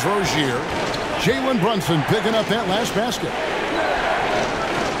 Here's Rozier. Jalen Brunson picking up that last basket.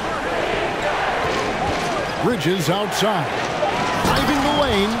 Bridges outside. Driving the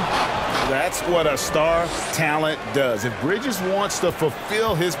lane. That's what a star talent does. If Bridges wants to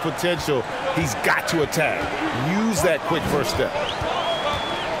fulfill his potential, he's got to attack. Use that quick first step.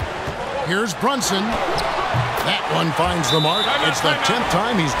 Here's Brunson. That one finds the mark. It's the 10th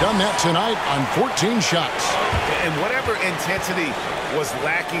time he's done that tonight on 14 shots. And whatever intensity was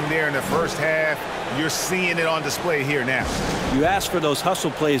lacking there in the first half, you're seeing it on display here now. You asked for those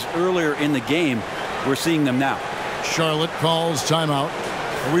hustle plays earlier in the game. We're seeing them now. Charlotte calls timeout.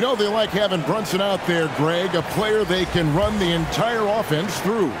 We know they like having Brunson out there, Greg, a player they can run the entire offense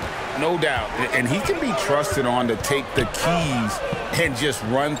through. No doubt. And he can be trusted on to take the keys and just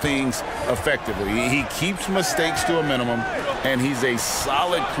run things effectively. He keeps mistakes to a minimum, and he's a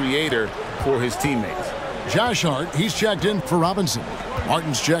solid creator for his teammates. Josh Hart, he's checked in for Robinson.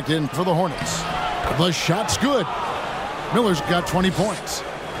 Martin's checked in for the Hornets. The shot's good. Miller's got 20 points.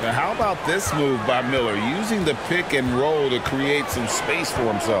 Now, how about this move by Miller, using the pick and roll to create some space for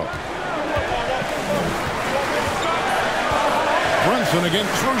himself? Brunson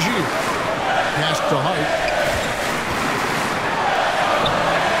against Rozier. Pass to Hart.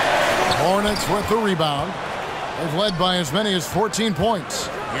 Hornets with the rebound. They've led by as many as 14 points.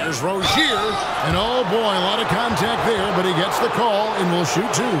 Here's Rozier. And oh boy, a lot of contact there, but he gets the call and will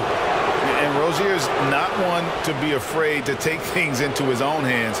shoot two. And Rozier's not one to be afraid to take things into his own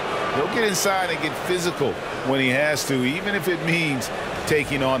hands. He'll get inside and get physical when he has to, even if it means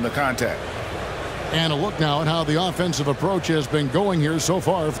taking on the contact. And a look now at how the offensive approach has been going here so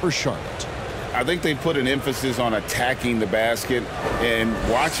far for Charlotte. I think they put an emphasis on attacking the basket, and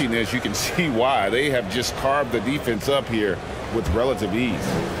watching this, you can see why. They have just carved the defense up here with relative ease.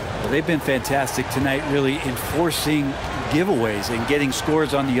 Well, they've been fantastic tonight, really enforcing giveaways and getting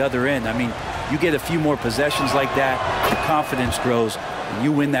scores on the other end. I mean, you get a few more possessions like that, the confidence grows, and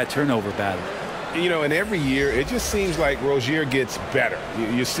you win that turnover battle. You know, and every year, it just seems like Rozier gets better.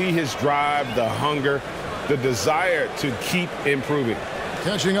 You see his drive, the hunger, the desire to keep improving.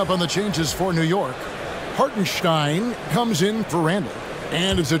 Catching up on the changes for New York. Hartenstein comes in for Randall.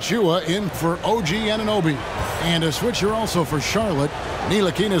 And it's Achua in for OG Anunoby. And a switcher also for Charlotte.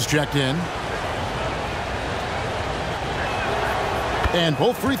 Ntilikina's checked in. And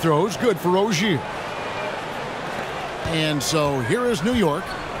both free throws good for Rozier. And so here is New York.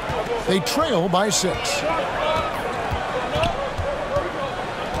 They trail by 6.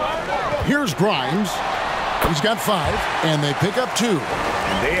 Here's Grimes. He's got 5, and they pick up 2.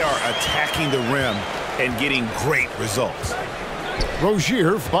 And they are attacking the rim and getting great results.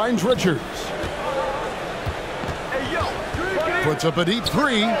 Rozier finds Richards. Puts up a deep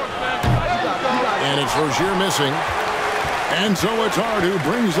 3. And it's Rozier missing. And so it's Hart who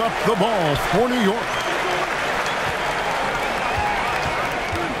brings up the ball for New York.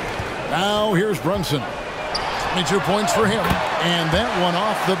 Now here's Brunson. 22 points for him. And that one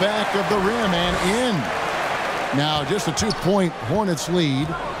off the back of the rim and in. Now just a 2-point Hornets lead.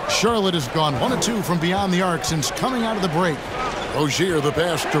 Charlotte has gone 1 of 2 from beyond the arc since coming out of the break. Rozier the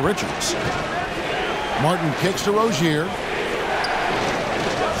pass to Richards. Martin kicks to Rozier.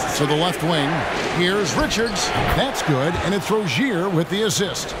 To the left wing. Here's Richards. That's good, and it's Rozier with the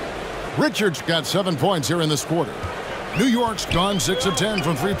assist. Richards got 7 points here in this quarter. New York's gone 6 of 10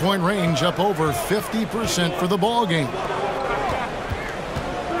 from three-point range, up over 50% for the ball game.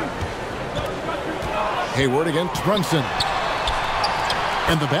 Hayward against Brunson.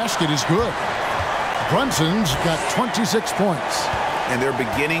 And the basket is good. Brunson's got 26 points. And they're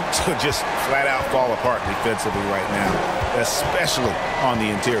beginning to just flat out fall apart defensively right now, especially on the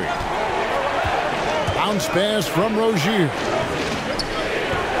interior. Bounce pass from Rozier.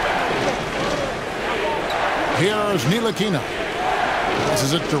 Here's Ntilikina. This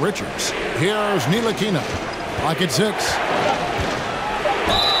is it to Richards. Here's Ntilikina. Lock at 6.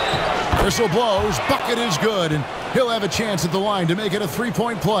 Whistle blows. Bucket is good, and he'll have a chance at the line to make it a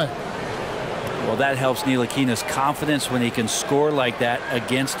 3-point play. Well, that helps Ntilikina's confidence when he can score like that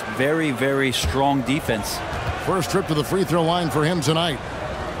against very, very strong defense. First trip to the free throw line for him tonight.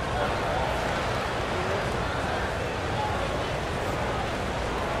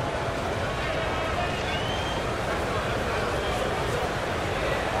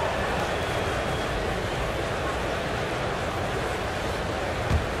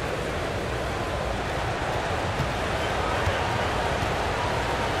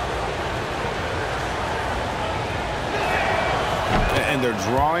 And they're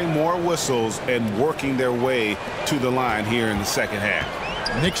drawing more whistles and working their way to the line here in the second half.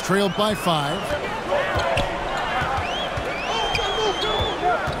 Knicks trailed by 5.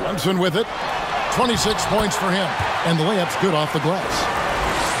 Brunson with it. 26 points for him. And the layup's good off the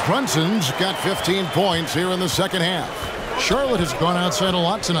glass. Brunson's got 15 points here in the second half. Charlotte has gone outside a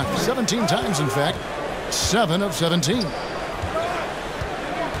lot tonight. 17 times, in fact. 7 of 17.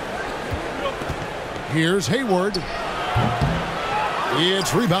 Here's Hayward.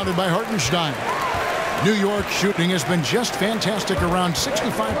 It's rebounded by Hartenstein. New York shooting has been just fantastic, around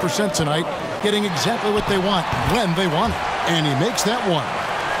 65% tonight, getting exactly what they want when they want it. And he makes that one.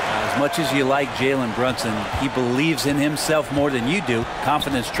 As much as you like Jalen Brunson, he believes in himself more than you do.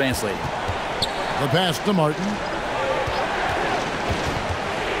 Confidence translated. The pass to Martin.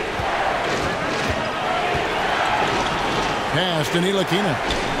 Pass to Ntilikina.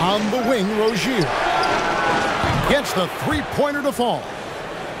 On the wing, Rozier. Gets the three-pointer to fall.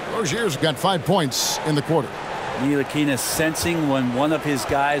 Rozier's got 5 points in the quarter. Ntilikina sensing when one of his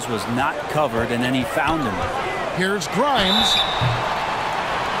guys was not covered, and then he found him. Here's Grimes.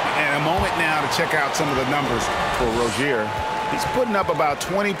 And a moment now to check out some of the numbers for Rozier. He's putting up about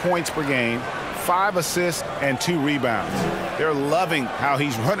 20 points per game, 5 assists, and 2 rebounds. They're loving how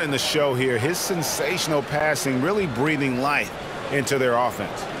he's running the show here. His sensational passing really breathing life into their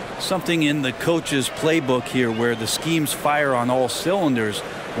offense. Something in the coach's playbook here where the schemes fire on all cylinders.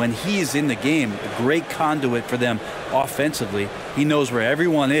 When he is in the game, a great conduit for them offensively. He knows where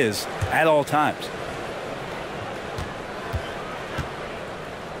everyone is at all times.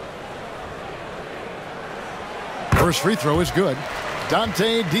 First free throw is good.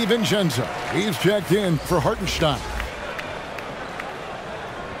 Dante DiVincenzo. He's checked in for Hartenstein.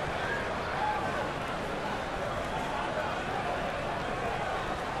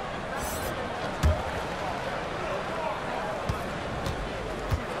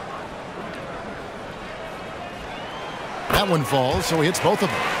 That one falls, so he hits both of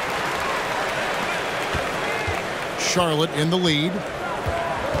them. Charlotte in the lead.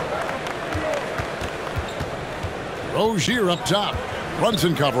 Rozier up top.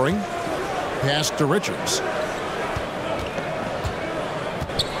 Brunson covering. Pass to Richards.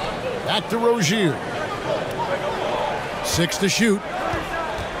 Back to Rozier. 6 to shoot.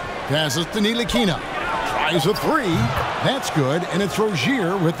 Passes to Ntilikina. Tries a 3. That's good, and it's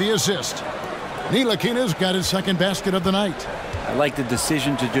Rozier with the assist. Ntilikina's got his second basket of the night. I like the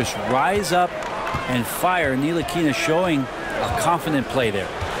decision to just rise up and fire. Ntilikina showing a confident play there.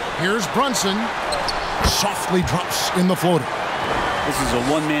 Here's Brunson. Softly drops in the floater. This is a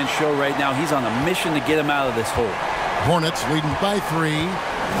one-man show right now. He's on a mission to get him out of this hole. Hornets leading by 3.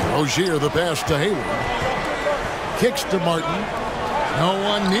 Rozier the pass to Hayward. Kicks to Martin. No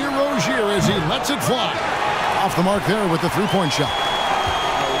one near Rozier as he lets it fly. Off the mark there with the three-point shot.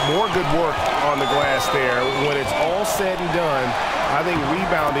 More good work on the glass there. When it's all said and done, I think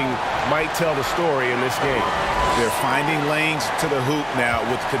rebounding might tell the story in this game. They're finding lanes to the hoop now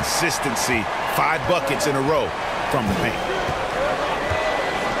with consistency. 5 buckets in a row from the paint.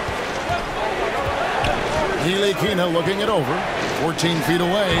 Ntilikina looking it over. 14 feet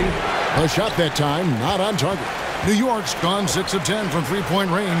away. A shot that time, not on target. New York's gone 6 of 10 from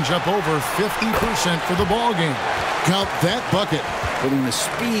three-point range, up over 50% for the ball game. Count that bucket. Putting the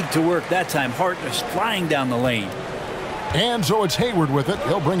speed to work that time. Hart is flying down the lane. And so it's Hayward with it.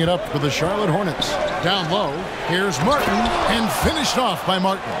 He'll bring it up for the Charlotte Hornets. Down low, here's Martin, and finished off by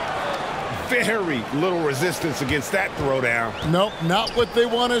Martin. Very little resistance against that throwdown. Nope, not what they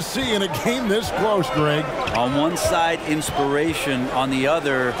want to see in a game this close, Greg. On one side, inspiration. On the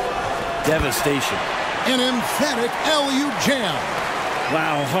other, devastation. An emphatic LU jam.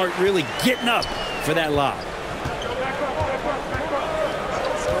 Wow, Hart really getting up for that lob.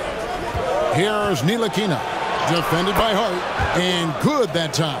 Here's Ntilikina, defended by Hart, and good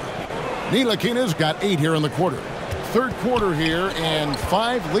that time. Ntilikina's got 8 here in the quarter. Third quarter here, and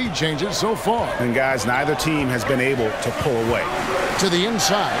 5 lead changes so far. And guys, neither team has been able to pull away. To the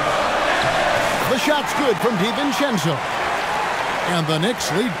inside. The shot's good from DiVincenzo. And the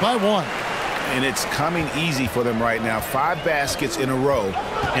Knicks lead by 1. And it's coming easy for them right now. 5 baskets in a row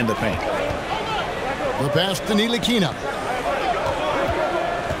in the paint. The pass to Ntilikina.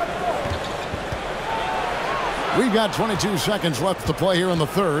 We've got 22 seconds left to play here in the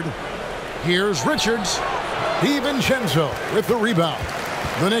third. Here's Richards. DiVincenzo with the rebound.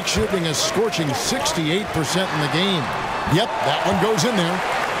 The Knicks shooting a scorching 68% in the game. Yep, that one goes in there.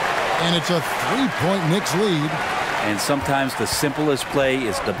 And it's a 3-point Knicks lead. And sometimes the simplest play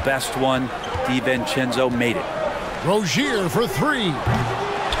is the best one. DiVincenzo made it. Rozier for three.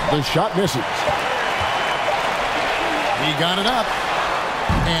 The shot misses. He got it up.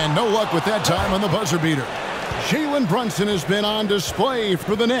 And no luck with that time on the buzzer beater. Jalen Brunson has been on display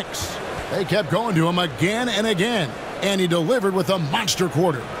for the Knicks. They kept going to him again and again. And he delivered with a monster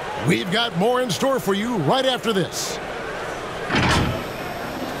quarter. We've got more in store for you right after this.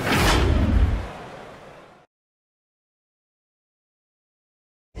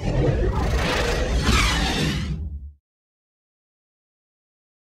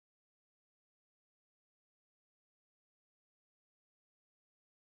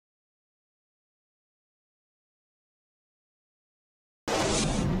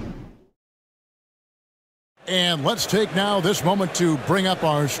 And let's take now this moment to bring up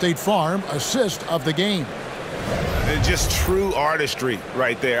our State Farm assist of the game. Just true artistry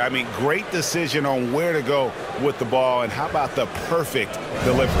right there. I mean, great decision on where to go with the ball, and how about the perfect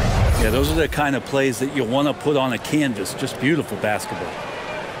delivery? Yeah, those are the kind of plays that you want to put on a canvas. Just beautiful basketball.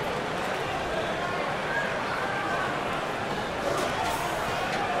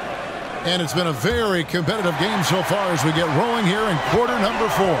 And it's been a very competitive game so far as we get rolling here in quarter number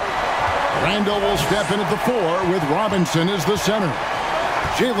 4. Randall will step in at the 4 with Robinson as the center.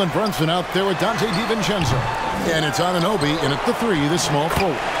 Jalen Brunson out there with Dante DiVincenzo. And it's Anunoby in at the 3, the small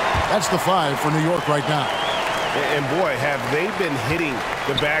forward. That's the 5 for New York right now. And boy, have they been hitting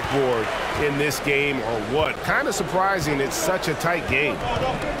the backboard in this game or what? Kind of surprising it's such a tight game.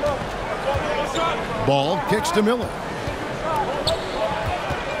 Ball kicks to Miller.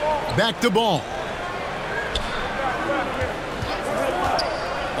 Back to Ball.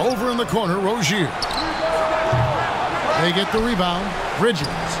 Over in the corner, Rozier. They get the rebound. Bridges.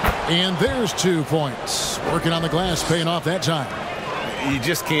 And there's 2 points. Working on the glass, paying off that time. You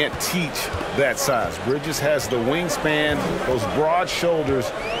just can't teach that size. Bridges has the wingspan, those broad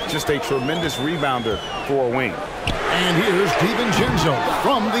shoulders, just a tremendous rebounder for a wing. And here's DiVincenzo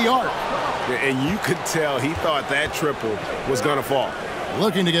from the arc. And you could tell he thought that triple was going to fall.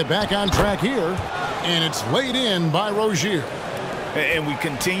 Looking to get back on track here. And it's laid in by Rozier. And we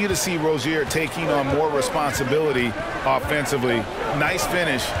continue to see Rozier taking on more responsibility offensively. Nice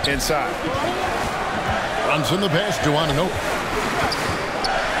finish inside. Runs in the pass to Anunoby.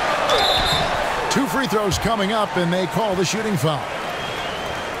 2 free throws coming up, and they call the shooting foul.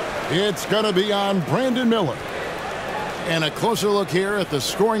 It's going to be on Brandon Miller. And a closer look here at the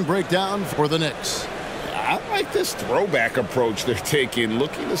scoring breakdown for the Knicks. I like this throwback approach they're taking,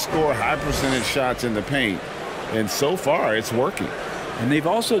 looking to score high percentage shots in the paint. And so far, it's working. And they've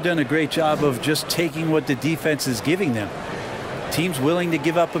also done a great job of just taking what the defense is giving them. Teams willing to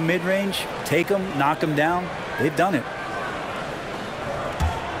give up a mid-range, take them, knock them down. They've done it.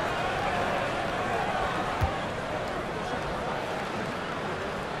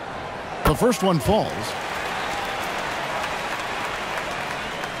 The first one falls.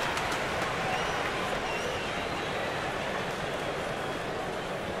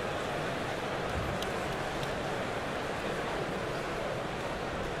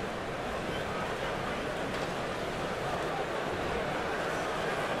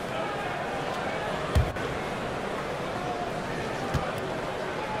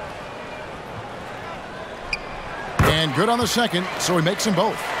 And good on the second, so he makes them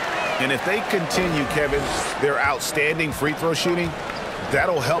both. And if they continue, Kevin, their outstanding free throw shooting,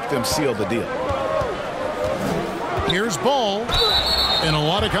 that'll help them seal the deal. Here's Ball. And a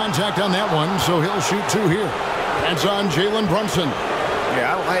lot of contact on that one, so he'll shoot 2 here. That's on Jalen Brunson.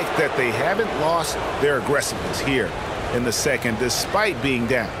 Yeah, I like that they haven't lost their aggressiveness here in the second, despite being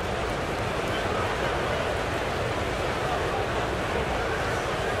down.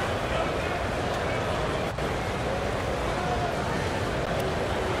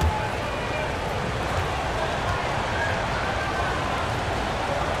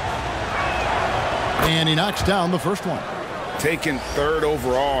 And he knocks down the first one. Taken 3rd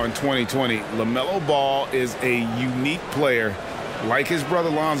overall in 2020, LaMelo Ball is a unique player. Like his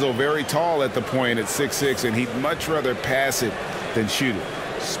brother Lonzo, very tall at the point at 6'6", and he'd much rather pass it than shoot it.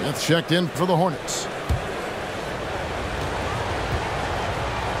 Smith checked in for the Hornets.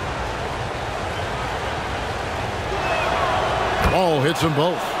 Ball hits them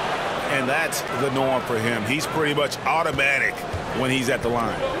both. And that's the norm for him. He's pretty much automatic when he's at the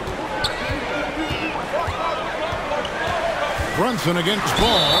line. Brunson against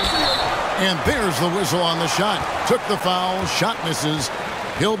Ball. And there's the whistle on the shot. Took the foul. Shot misses.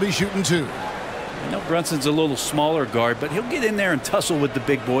 He'll be shooting 2. I know Brunson's a little smaller guard, but he'll get in there and tussle with the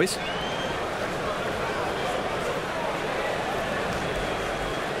big boys.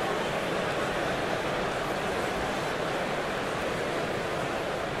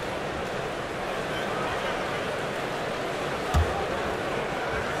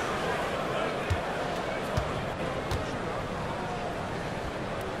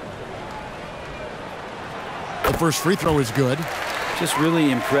 The first free throw is good. Just really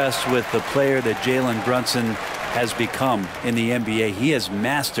impressed with the player that Jalen Brunson has become in the NBA. He has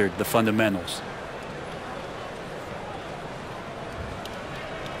mastered the fundamentals.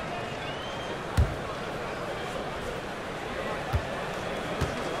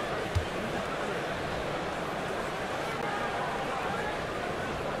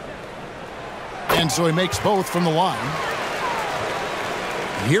 And so he makes both from the line.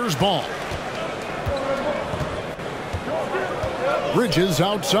 Here's Ball. Bridges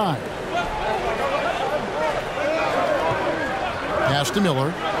outside. Pass to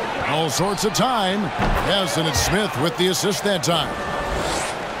Miller. All sorts of time. Yes, and it's Smith with the assist that time.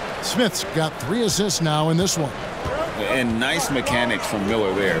 Smith's got 3 assists now in this one. And nice mechanics from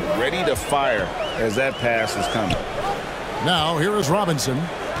Miller there. Ready to fire as that pass is coming. Now here is Robinson.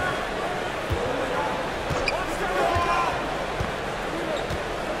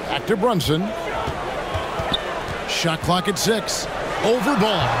 Back to Brunson. Shot clock at 6. Over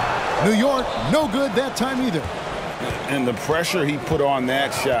Ball. New York, no good that time either. And the pressure he put on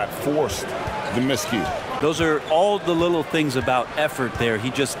that shot forced the miscue. Those are all the little things about effort there. He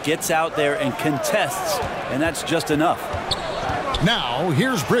just gets out there and contests, and that's just enough. Now,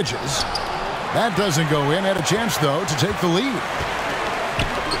 here's Bridges. That doesn't go in. Had a chance, though, to take the lead.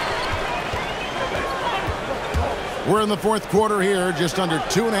 We're in the fourth quarter here, just under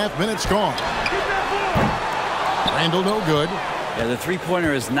 2.5 minutes gone. Randall, no good. Yeah, the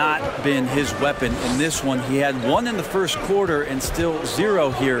three-pointer has not been his weapon in this one. He had 1 in the first quarter and still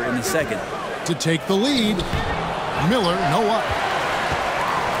 0 here in the second. To take the lead, Miller, no up.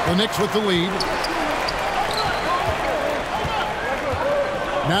 The Knicks with the lead.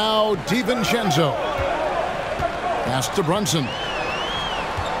 Now DiVincenzo. Pass to Brunson.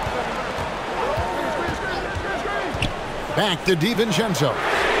 Back to DiVincenzo.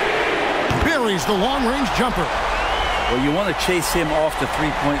 Buries the long-range jumper. Well, you want to chase him off the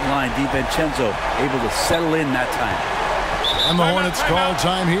three-point line. DiVincenzo able to settle in that time. And the Hornets call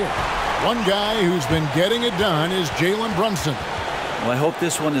time here. One guy who's been getting it done is Jalen Brunson. Well, I hope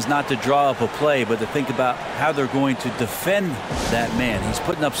this one is not to draw up a play, but to think about how they're going to defend that man. He's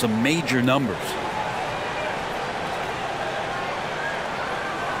putting up some major numbers.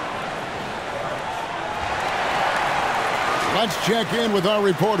 Let's check in with our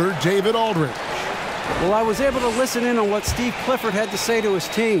reporter, David Aldridge. Well, I was able to listen in on what Steve Clifford had to say to his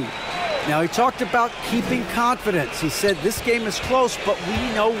team. Now, he talked about keeping confidence. He said this game is close, but we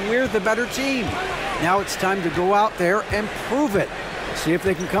know we're the better team. Now it's time to go out there and prove it. See if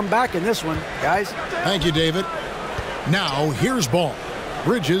they can come back in this one, guys. Thank you, David. Now, here's Ball.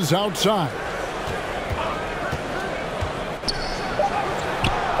 Bridges outside.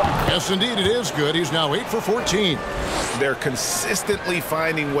 Yes, indeed, it is good. He's now 8 for 14. They're consistently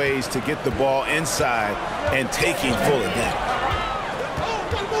finding ways to get the ball inside and taking full advantage.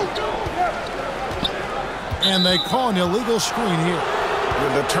 And they call an illegal screen here.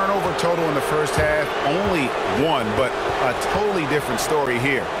 The turnover total in the first half, only 1, but a totally different story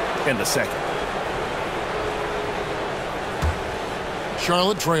here in the second.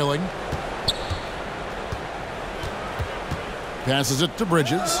 Charlotte trailing. Passes it to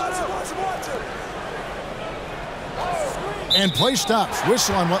Bridges. And play stops.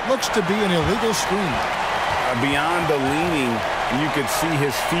 Whistle on what looks to be an illegal screen. Beyond the leaning, you could see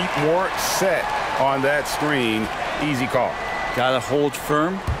his feet more set on that screen. Easy call. Got to hold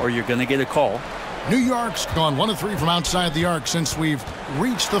firm or you're going to get a call. New York's gone 1 of 3 from outside the arc since we've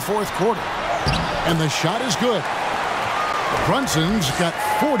reached the fourth quarter. And the shot is good. Brunson's got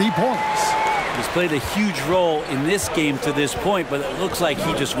 40 points. He's played a huge role in this game to this point, but it looks like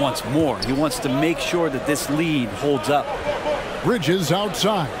he just wants more. He wants to make sure that this lead holds up. Bridges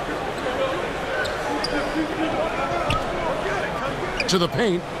outside. To the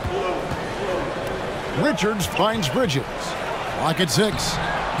paint. Richards finds Bridges. Clock at 6.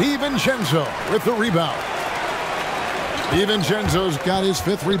 DiVincenzo with the rebound. DiVincenzo's got his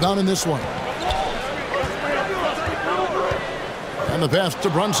 5th rebound in this one. And the pass to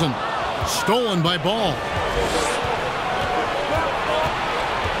Brunson. Stolen by Ball.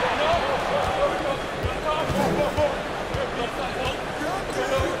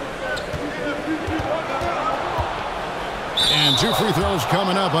 And 2 free throws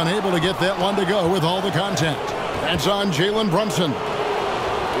coming up, unable to get that one to go with all the contact. That's on Jalen Brunson.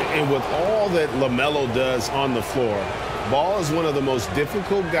 And with all that LaMelo does on the floor, Ball is one of the most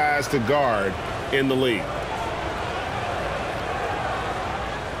difficult guys to guard in the league.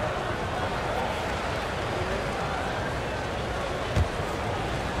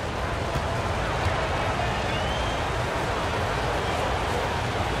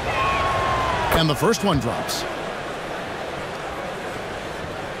 And the first one drops.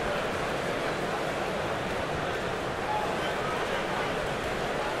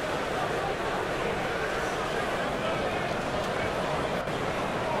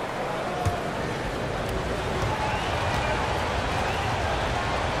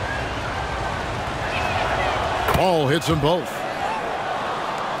 Ball hits them both.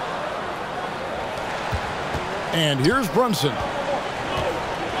 And here's Brunson.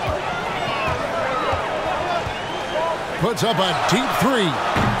 Puts up a deep three.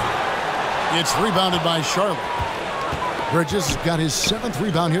 It's rebounded by Charlotte. Bridges has got his 7th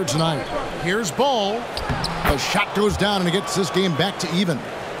rebound here tonight. Here's Ball. The shot goes down and it gets this game back to even.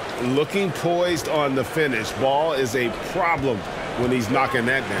 Looking poised on the finish. Ball is a problem when he's knocking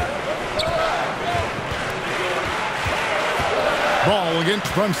that down. Ball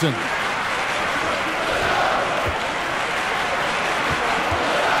against Brunson.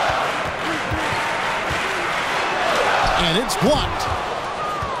 And it's blocked.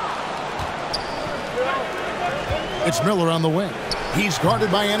 It's Miller on the wing. He's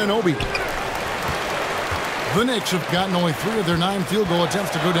guarded by Anunoby. The Knicks have gotten only 3 of their 9 field goal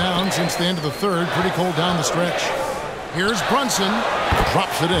attempts to go down since the end of the third. Pretty cold down the stretch. Here's Brunson.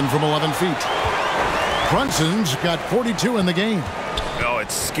 Drops it in from 11 feet. Brunson's got 42 in the game. Oh,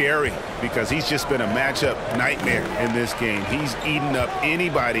 it's scary because he's just been a matchup nightmare in this game. He's eaten up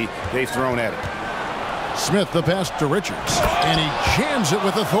anybody they've thrown at him. Smith the pass to Richards, and he jams it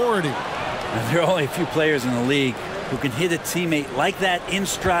with authority. And there are only a few players in the league who can hit a teammate like that in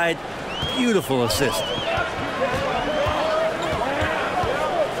stride. Beautiful assist.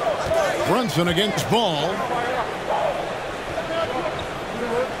 Brunson against Ball.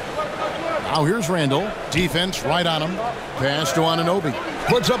 Now here's Randall. Defense right on him. Pass to Anunoby.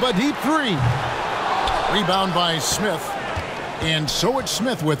 Puts up a deep three. Rebound by Smith. And so it's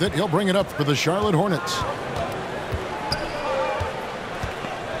Smith with it. He'll bring it up for the Charlotte Hornets.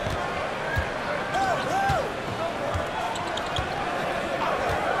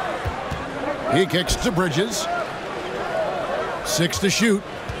 He kicks to Bridges. 6 to shoot.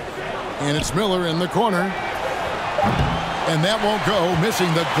 And it's Miller in the corner. And that won't go, missing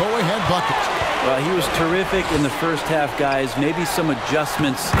the go-ahead bucket. Well, he was terrific in the first half, guys. Maybe some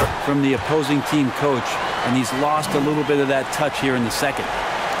adjustments from the opposing team coach, and he's lost a little bit of that touch here in the second.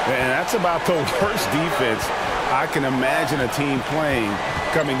 And that's about the worst defense I can imagine a team playing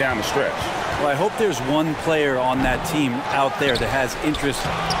coming down the stretch. Well, I hope there's one player on that team out there that has interest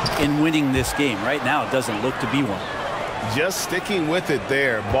in winning this game. Right now, it doesn't look to be one. Just sticking with it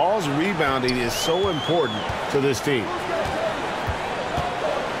there. Ball's rebounding is so important to this team.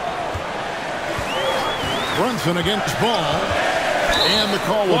 Brunson against Ball. And the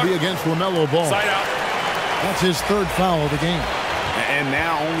call will be against LaMelo Ball. Side out. That's his 3rd foul of the game. And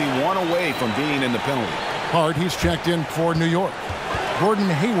now only 1 away from being in the penalty. Hart, he's checked in for New York. Gordon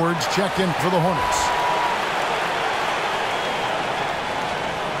Hayward's checked in for the Hornets.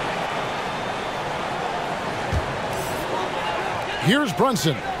 Here's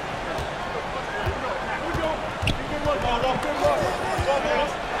Brunson.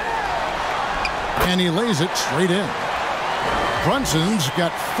 And he lays it straight in. Brunson's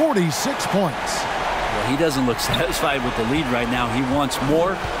got 46 points. Well, he doesn't look satisfied with the lead right now. He wants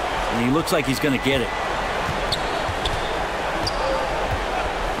more, and he looks like he's going to get it.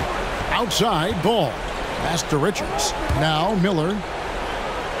 Outside, Ball. Pass to Richards. Now Miller.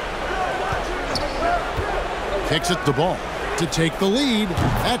 Kicks it to Ball to take the lead.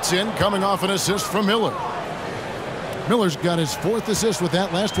 That's in, coming off an assist from Miller. Miller's got his 4th assist with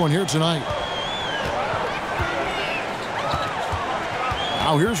that last one here tonight.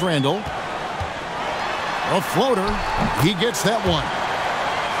 Now here's Randall. A floater. He gets that one.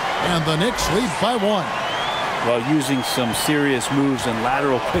 And the Knicks lead by 1. Well, using some serious moves and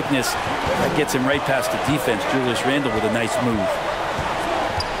lateral quickness, that gets him right past the defense. Julius Randle with a nice move.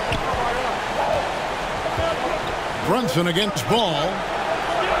 Brunson against Ball.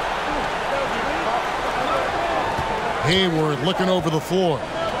 Hayward looking over the floor.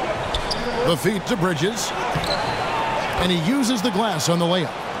 The feed to Bridges. And he uses the glass on the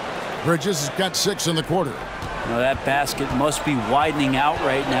layup. Bridges has got 6 in the quarter. Now that basket must be widening out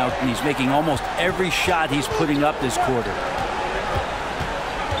right now, and he's making almost every shot he's putting up this quarter.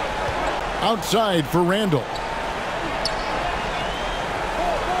 Outside for Randall.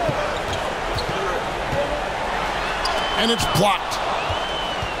 And it's blocked.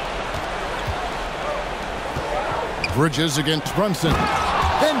 Bridges against Brunson.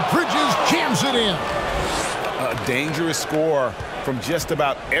 Then Bridges jams it in. A dangerous score from just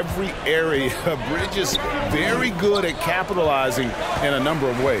about every area. Bridges very good at capitalizing in a number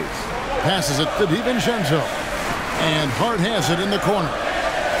of ways. Passes it to DiVincenzo. And Hart has it in the corner.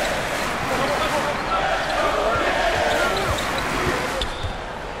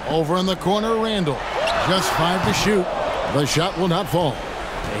 Over in the corner, Randall. Just 5 to shoot. The shot will not fall.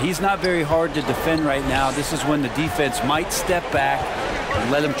 He's not very hard to defend right now. This is when the defense might step back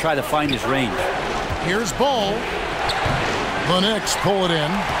and let him try to find his range. Here's Ball. The Knicks pull it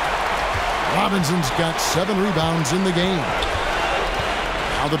in. Robinson's got 7 rebounds in the game.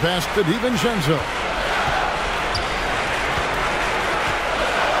 Now the pass to DiVincenzo.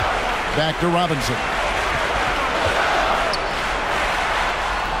 Back to Robinson.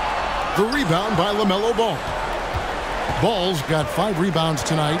 The rebound by LaMelo Ball. Ball's got 5 rebounds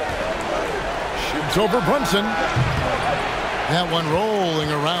tonight. Shoots over Brunson. That one rolling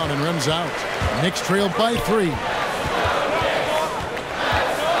around and rims out. Knicks trail by 3.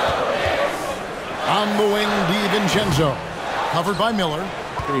 On the wing, DiVincenzo. Covered by Miller.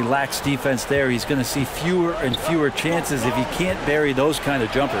 Pretty lax defense there. He's going to see fewer and fewer chances if he can't bury those kind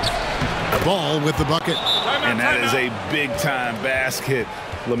of jumpers. Ball with the bucket. And that is a big-time basket.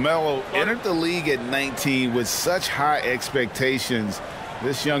 LaMelo entered the league at 19 with such high expectations.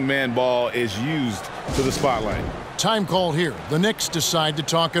 This young man, Ball, is used to the spotlight. Time call here. The Knicks decide to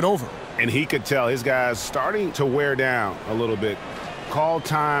talk it over. And he could tell his guys starting to wear down a little bit. Call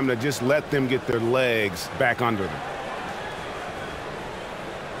time to just let them get their legs back under them.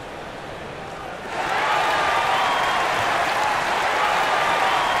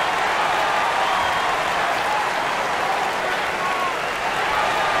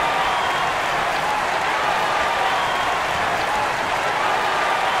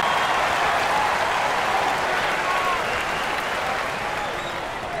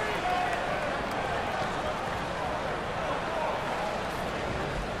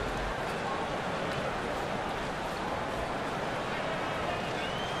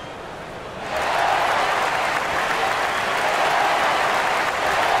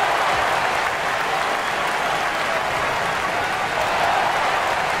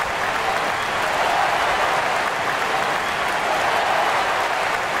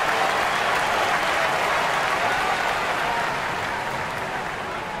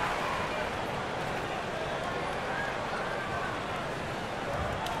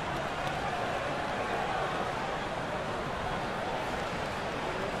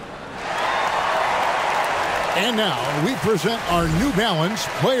 And now we present our New Balance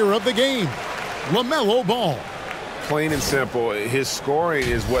Player of the Game, LaMelo Ball. Plain and simple, his scoring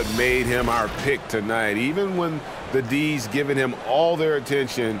is what made him our pick tonight. Even when the D's giving him all their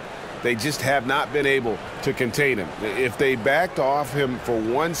attention, they just have not been able to contain him. If they backed off him for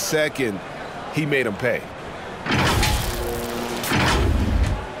 1 second, he made them pay.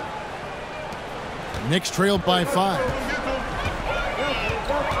 Knicks trailed by 5.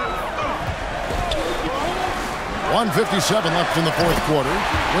 1:57 left in the fourth quarter.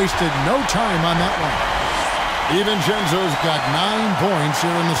 Wasted no time on that one. DiVincenzo's got 9 points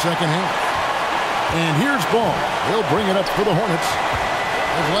here in the second half. And here's Ball. He'll bring it up for the Hornets.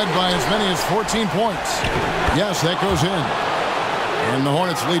 They've led by as many as 14 points. Yes, that goes in. And the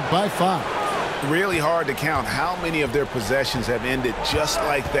Hornets lead by 5. Really hard to count how many of their possessions have ended just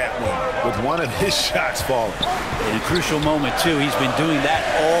like that one, with one of his shots falling. In a crucial moment, too. He's been doing that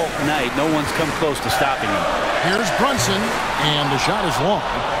all night. No one's come close to stopping him. Here's Brunson, and the shot is long.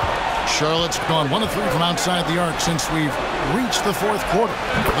 Charlotte's gone 1 of 3 from outside the arc since we've reached the fourth quarter.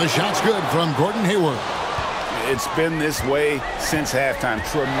 The shot's good from Gordon Hayward. It's been this way since halftime.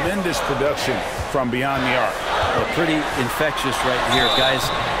 Tremendous production from beyond the arc. Well, pretty infectious right here. Guys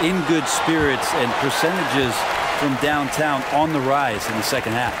in good spirits and percentages from downtown on the rise in the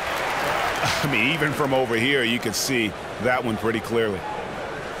second half. I mean, even from over here, you can see that one pretty clearly.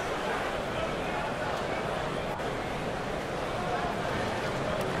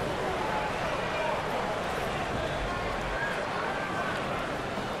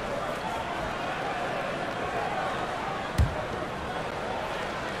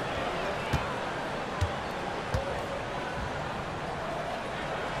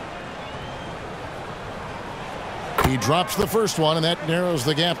 He drops the first one, and that narrows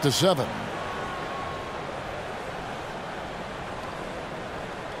the gap to 7.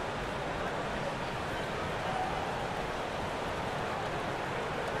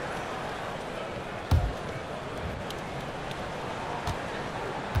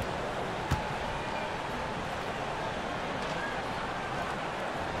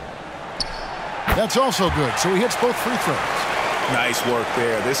 That's also good, so he hits both free throws. Nice work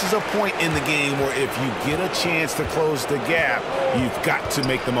there. This is a point in the game where if you get a chance to close the gap, you've got to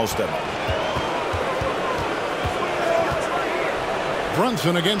make the most of it.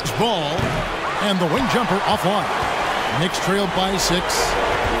 Brunson against Ball, and the wing jumper offline. Knicks trailed by 6.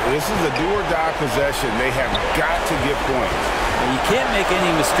 This is a do-or-die possession. They have got to get points. And you can't make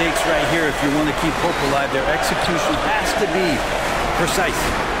any mistakes right here if you want to keep hope alive. Their execution has to be precise.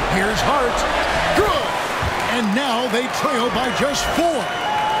 Here's Hart. Good! And now they trail by just 4.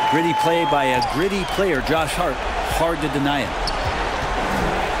 Gritty play by a gritty player, Josh Hart. Hard to deny it.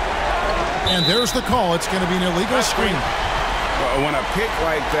 And there's the call. It's going to be an illegal screen. When a pick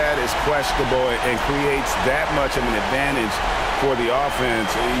like that is questionable and creates that much of an advantage for the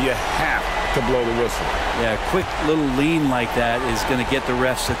offense, you have to blow the whistle. Yeah, a quick little lean like that is going to get the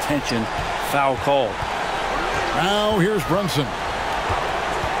ref's attention. Foul call. Now here's Brunson.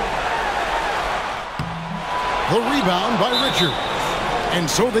 The rebound by Richard. And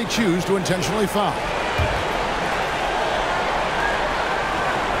so they choose to intentionally foul.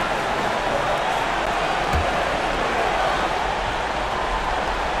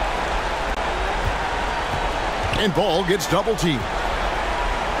 And Ball gets double teamed.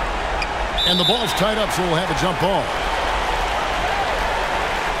 And the ball's tied up, so we'll have a jump ball.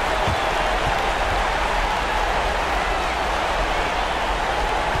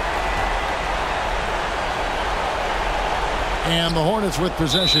 And the Hornets with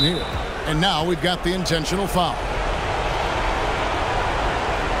possession here. And now we've got the intentional foul.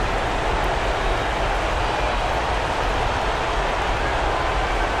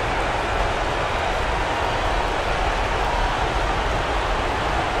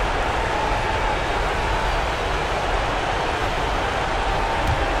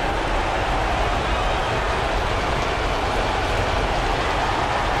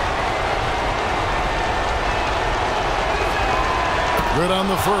 Good on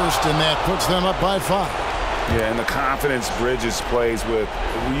the first, and that puts them up by 5. Yeah, and the confidence Bridges plays with,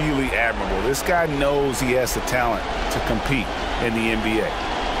 really admirable. This guy knows he has the talent to compete in the NBA.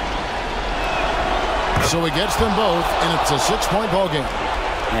 So he gets them both, and it's a 6-point ball game.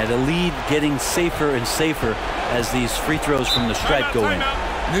 Yeah, the lead getting safer and safer as these free throws from the stripe go in.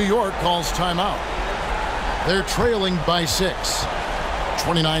 New York calls timeout. They're trailing by 6.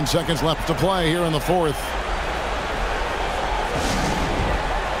 29 seconds left to play here in the 4th.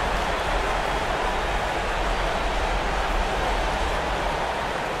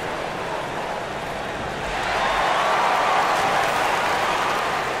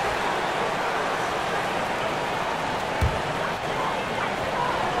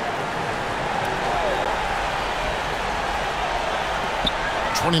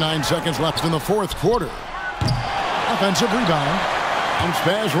 .29 seconds left in the 4th quarter. Offensive rebound from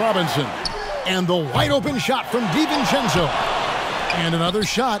Spaz Robinson. And the wide open shot from DiVincenzo. And another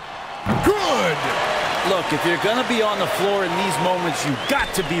shot. Good! Look, if you're going to be on the floor in these moments, you've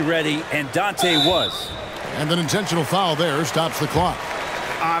got to be ready, and Dante was. And an intentional foul there stops the clock.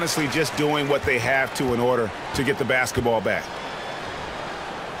 Honestly, just doing what they have to in order to get the basketball back.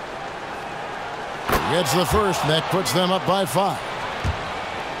 Gets the first, and that puts them up by 5.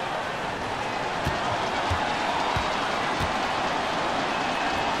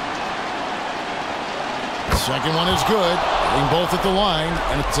 Second one is good. Getting both at the line,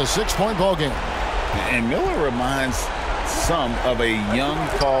 and it's a 6-point ball game. And Miller reminds some of a young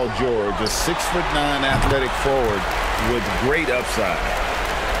Paul George, a 6'9" athletic forward with great upside.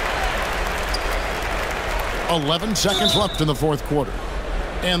 11 seconds left in the 4th quarter.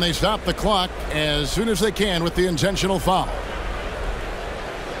 And they stop the clock as soon as they can with the intentional foul.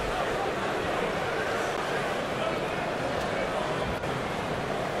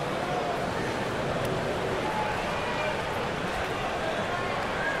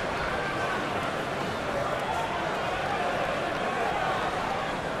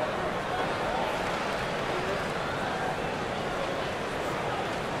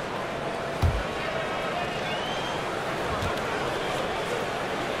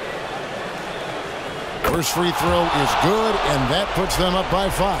 First free throw is good, and that puts them up by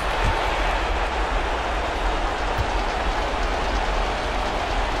 5.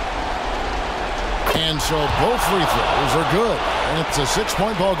 And so both free throws are good, and it's a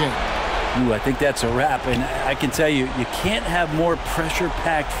 6-point ball game. Ooh, I think that's a wrap, and I can tell you, you can't have more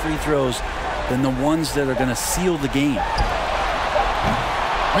pressure-packed free throws than the ones that are going to seal the game.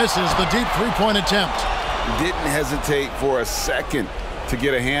 Misses the deep three-point attempt. Didn't hesitate for a second to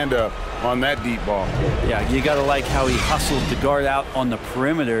get a hand up on that deep ball. Yeah, you got to like how he hustled the guard out on the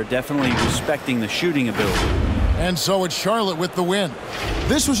perimeter, definitely respecting the shooting ability. And so it's Charlotte with the win.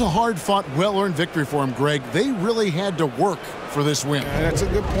 This was a hard-fought, well-earned victory for them, Greg. They really had to work for this win. That's a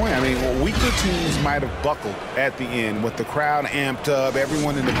good point. I mean, weaker teams might have buckled at the end with the crowd amped up,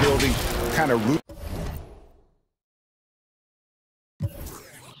 everyone in the building kind of rooting.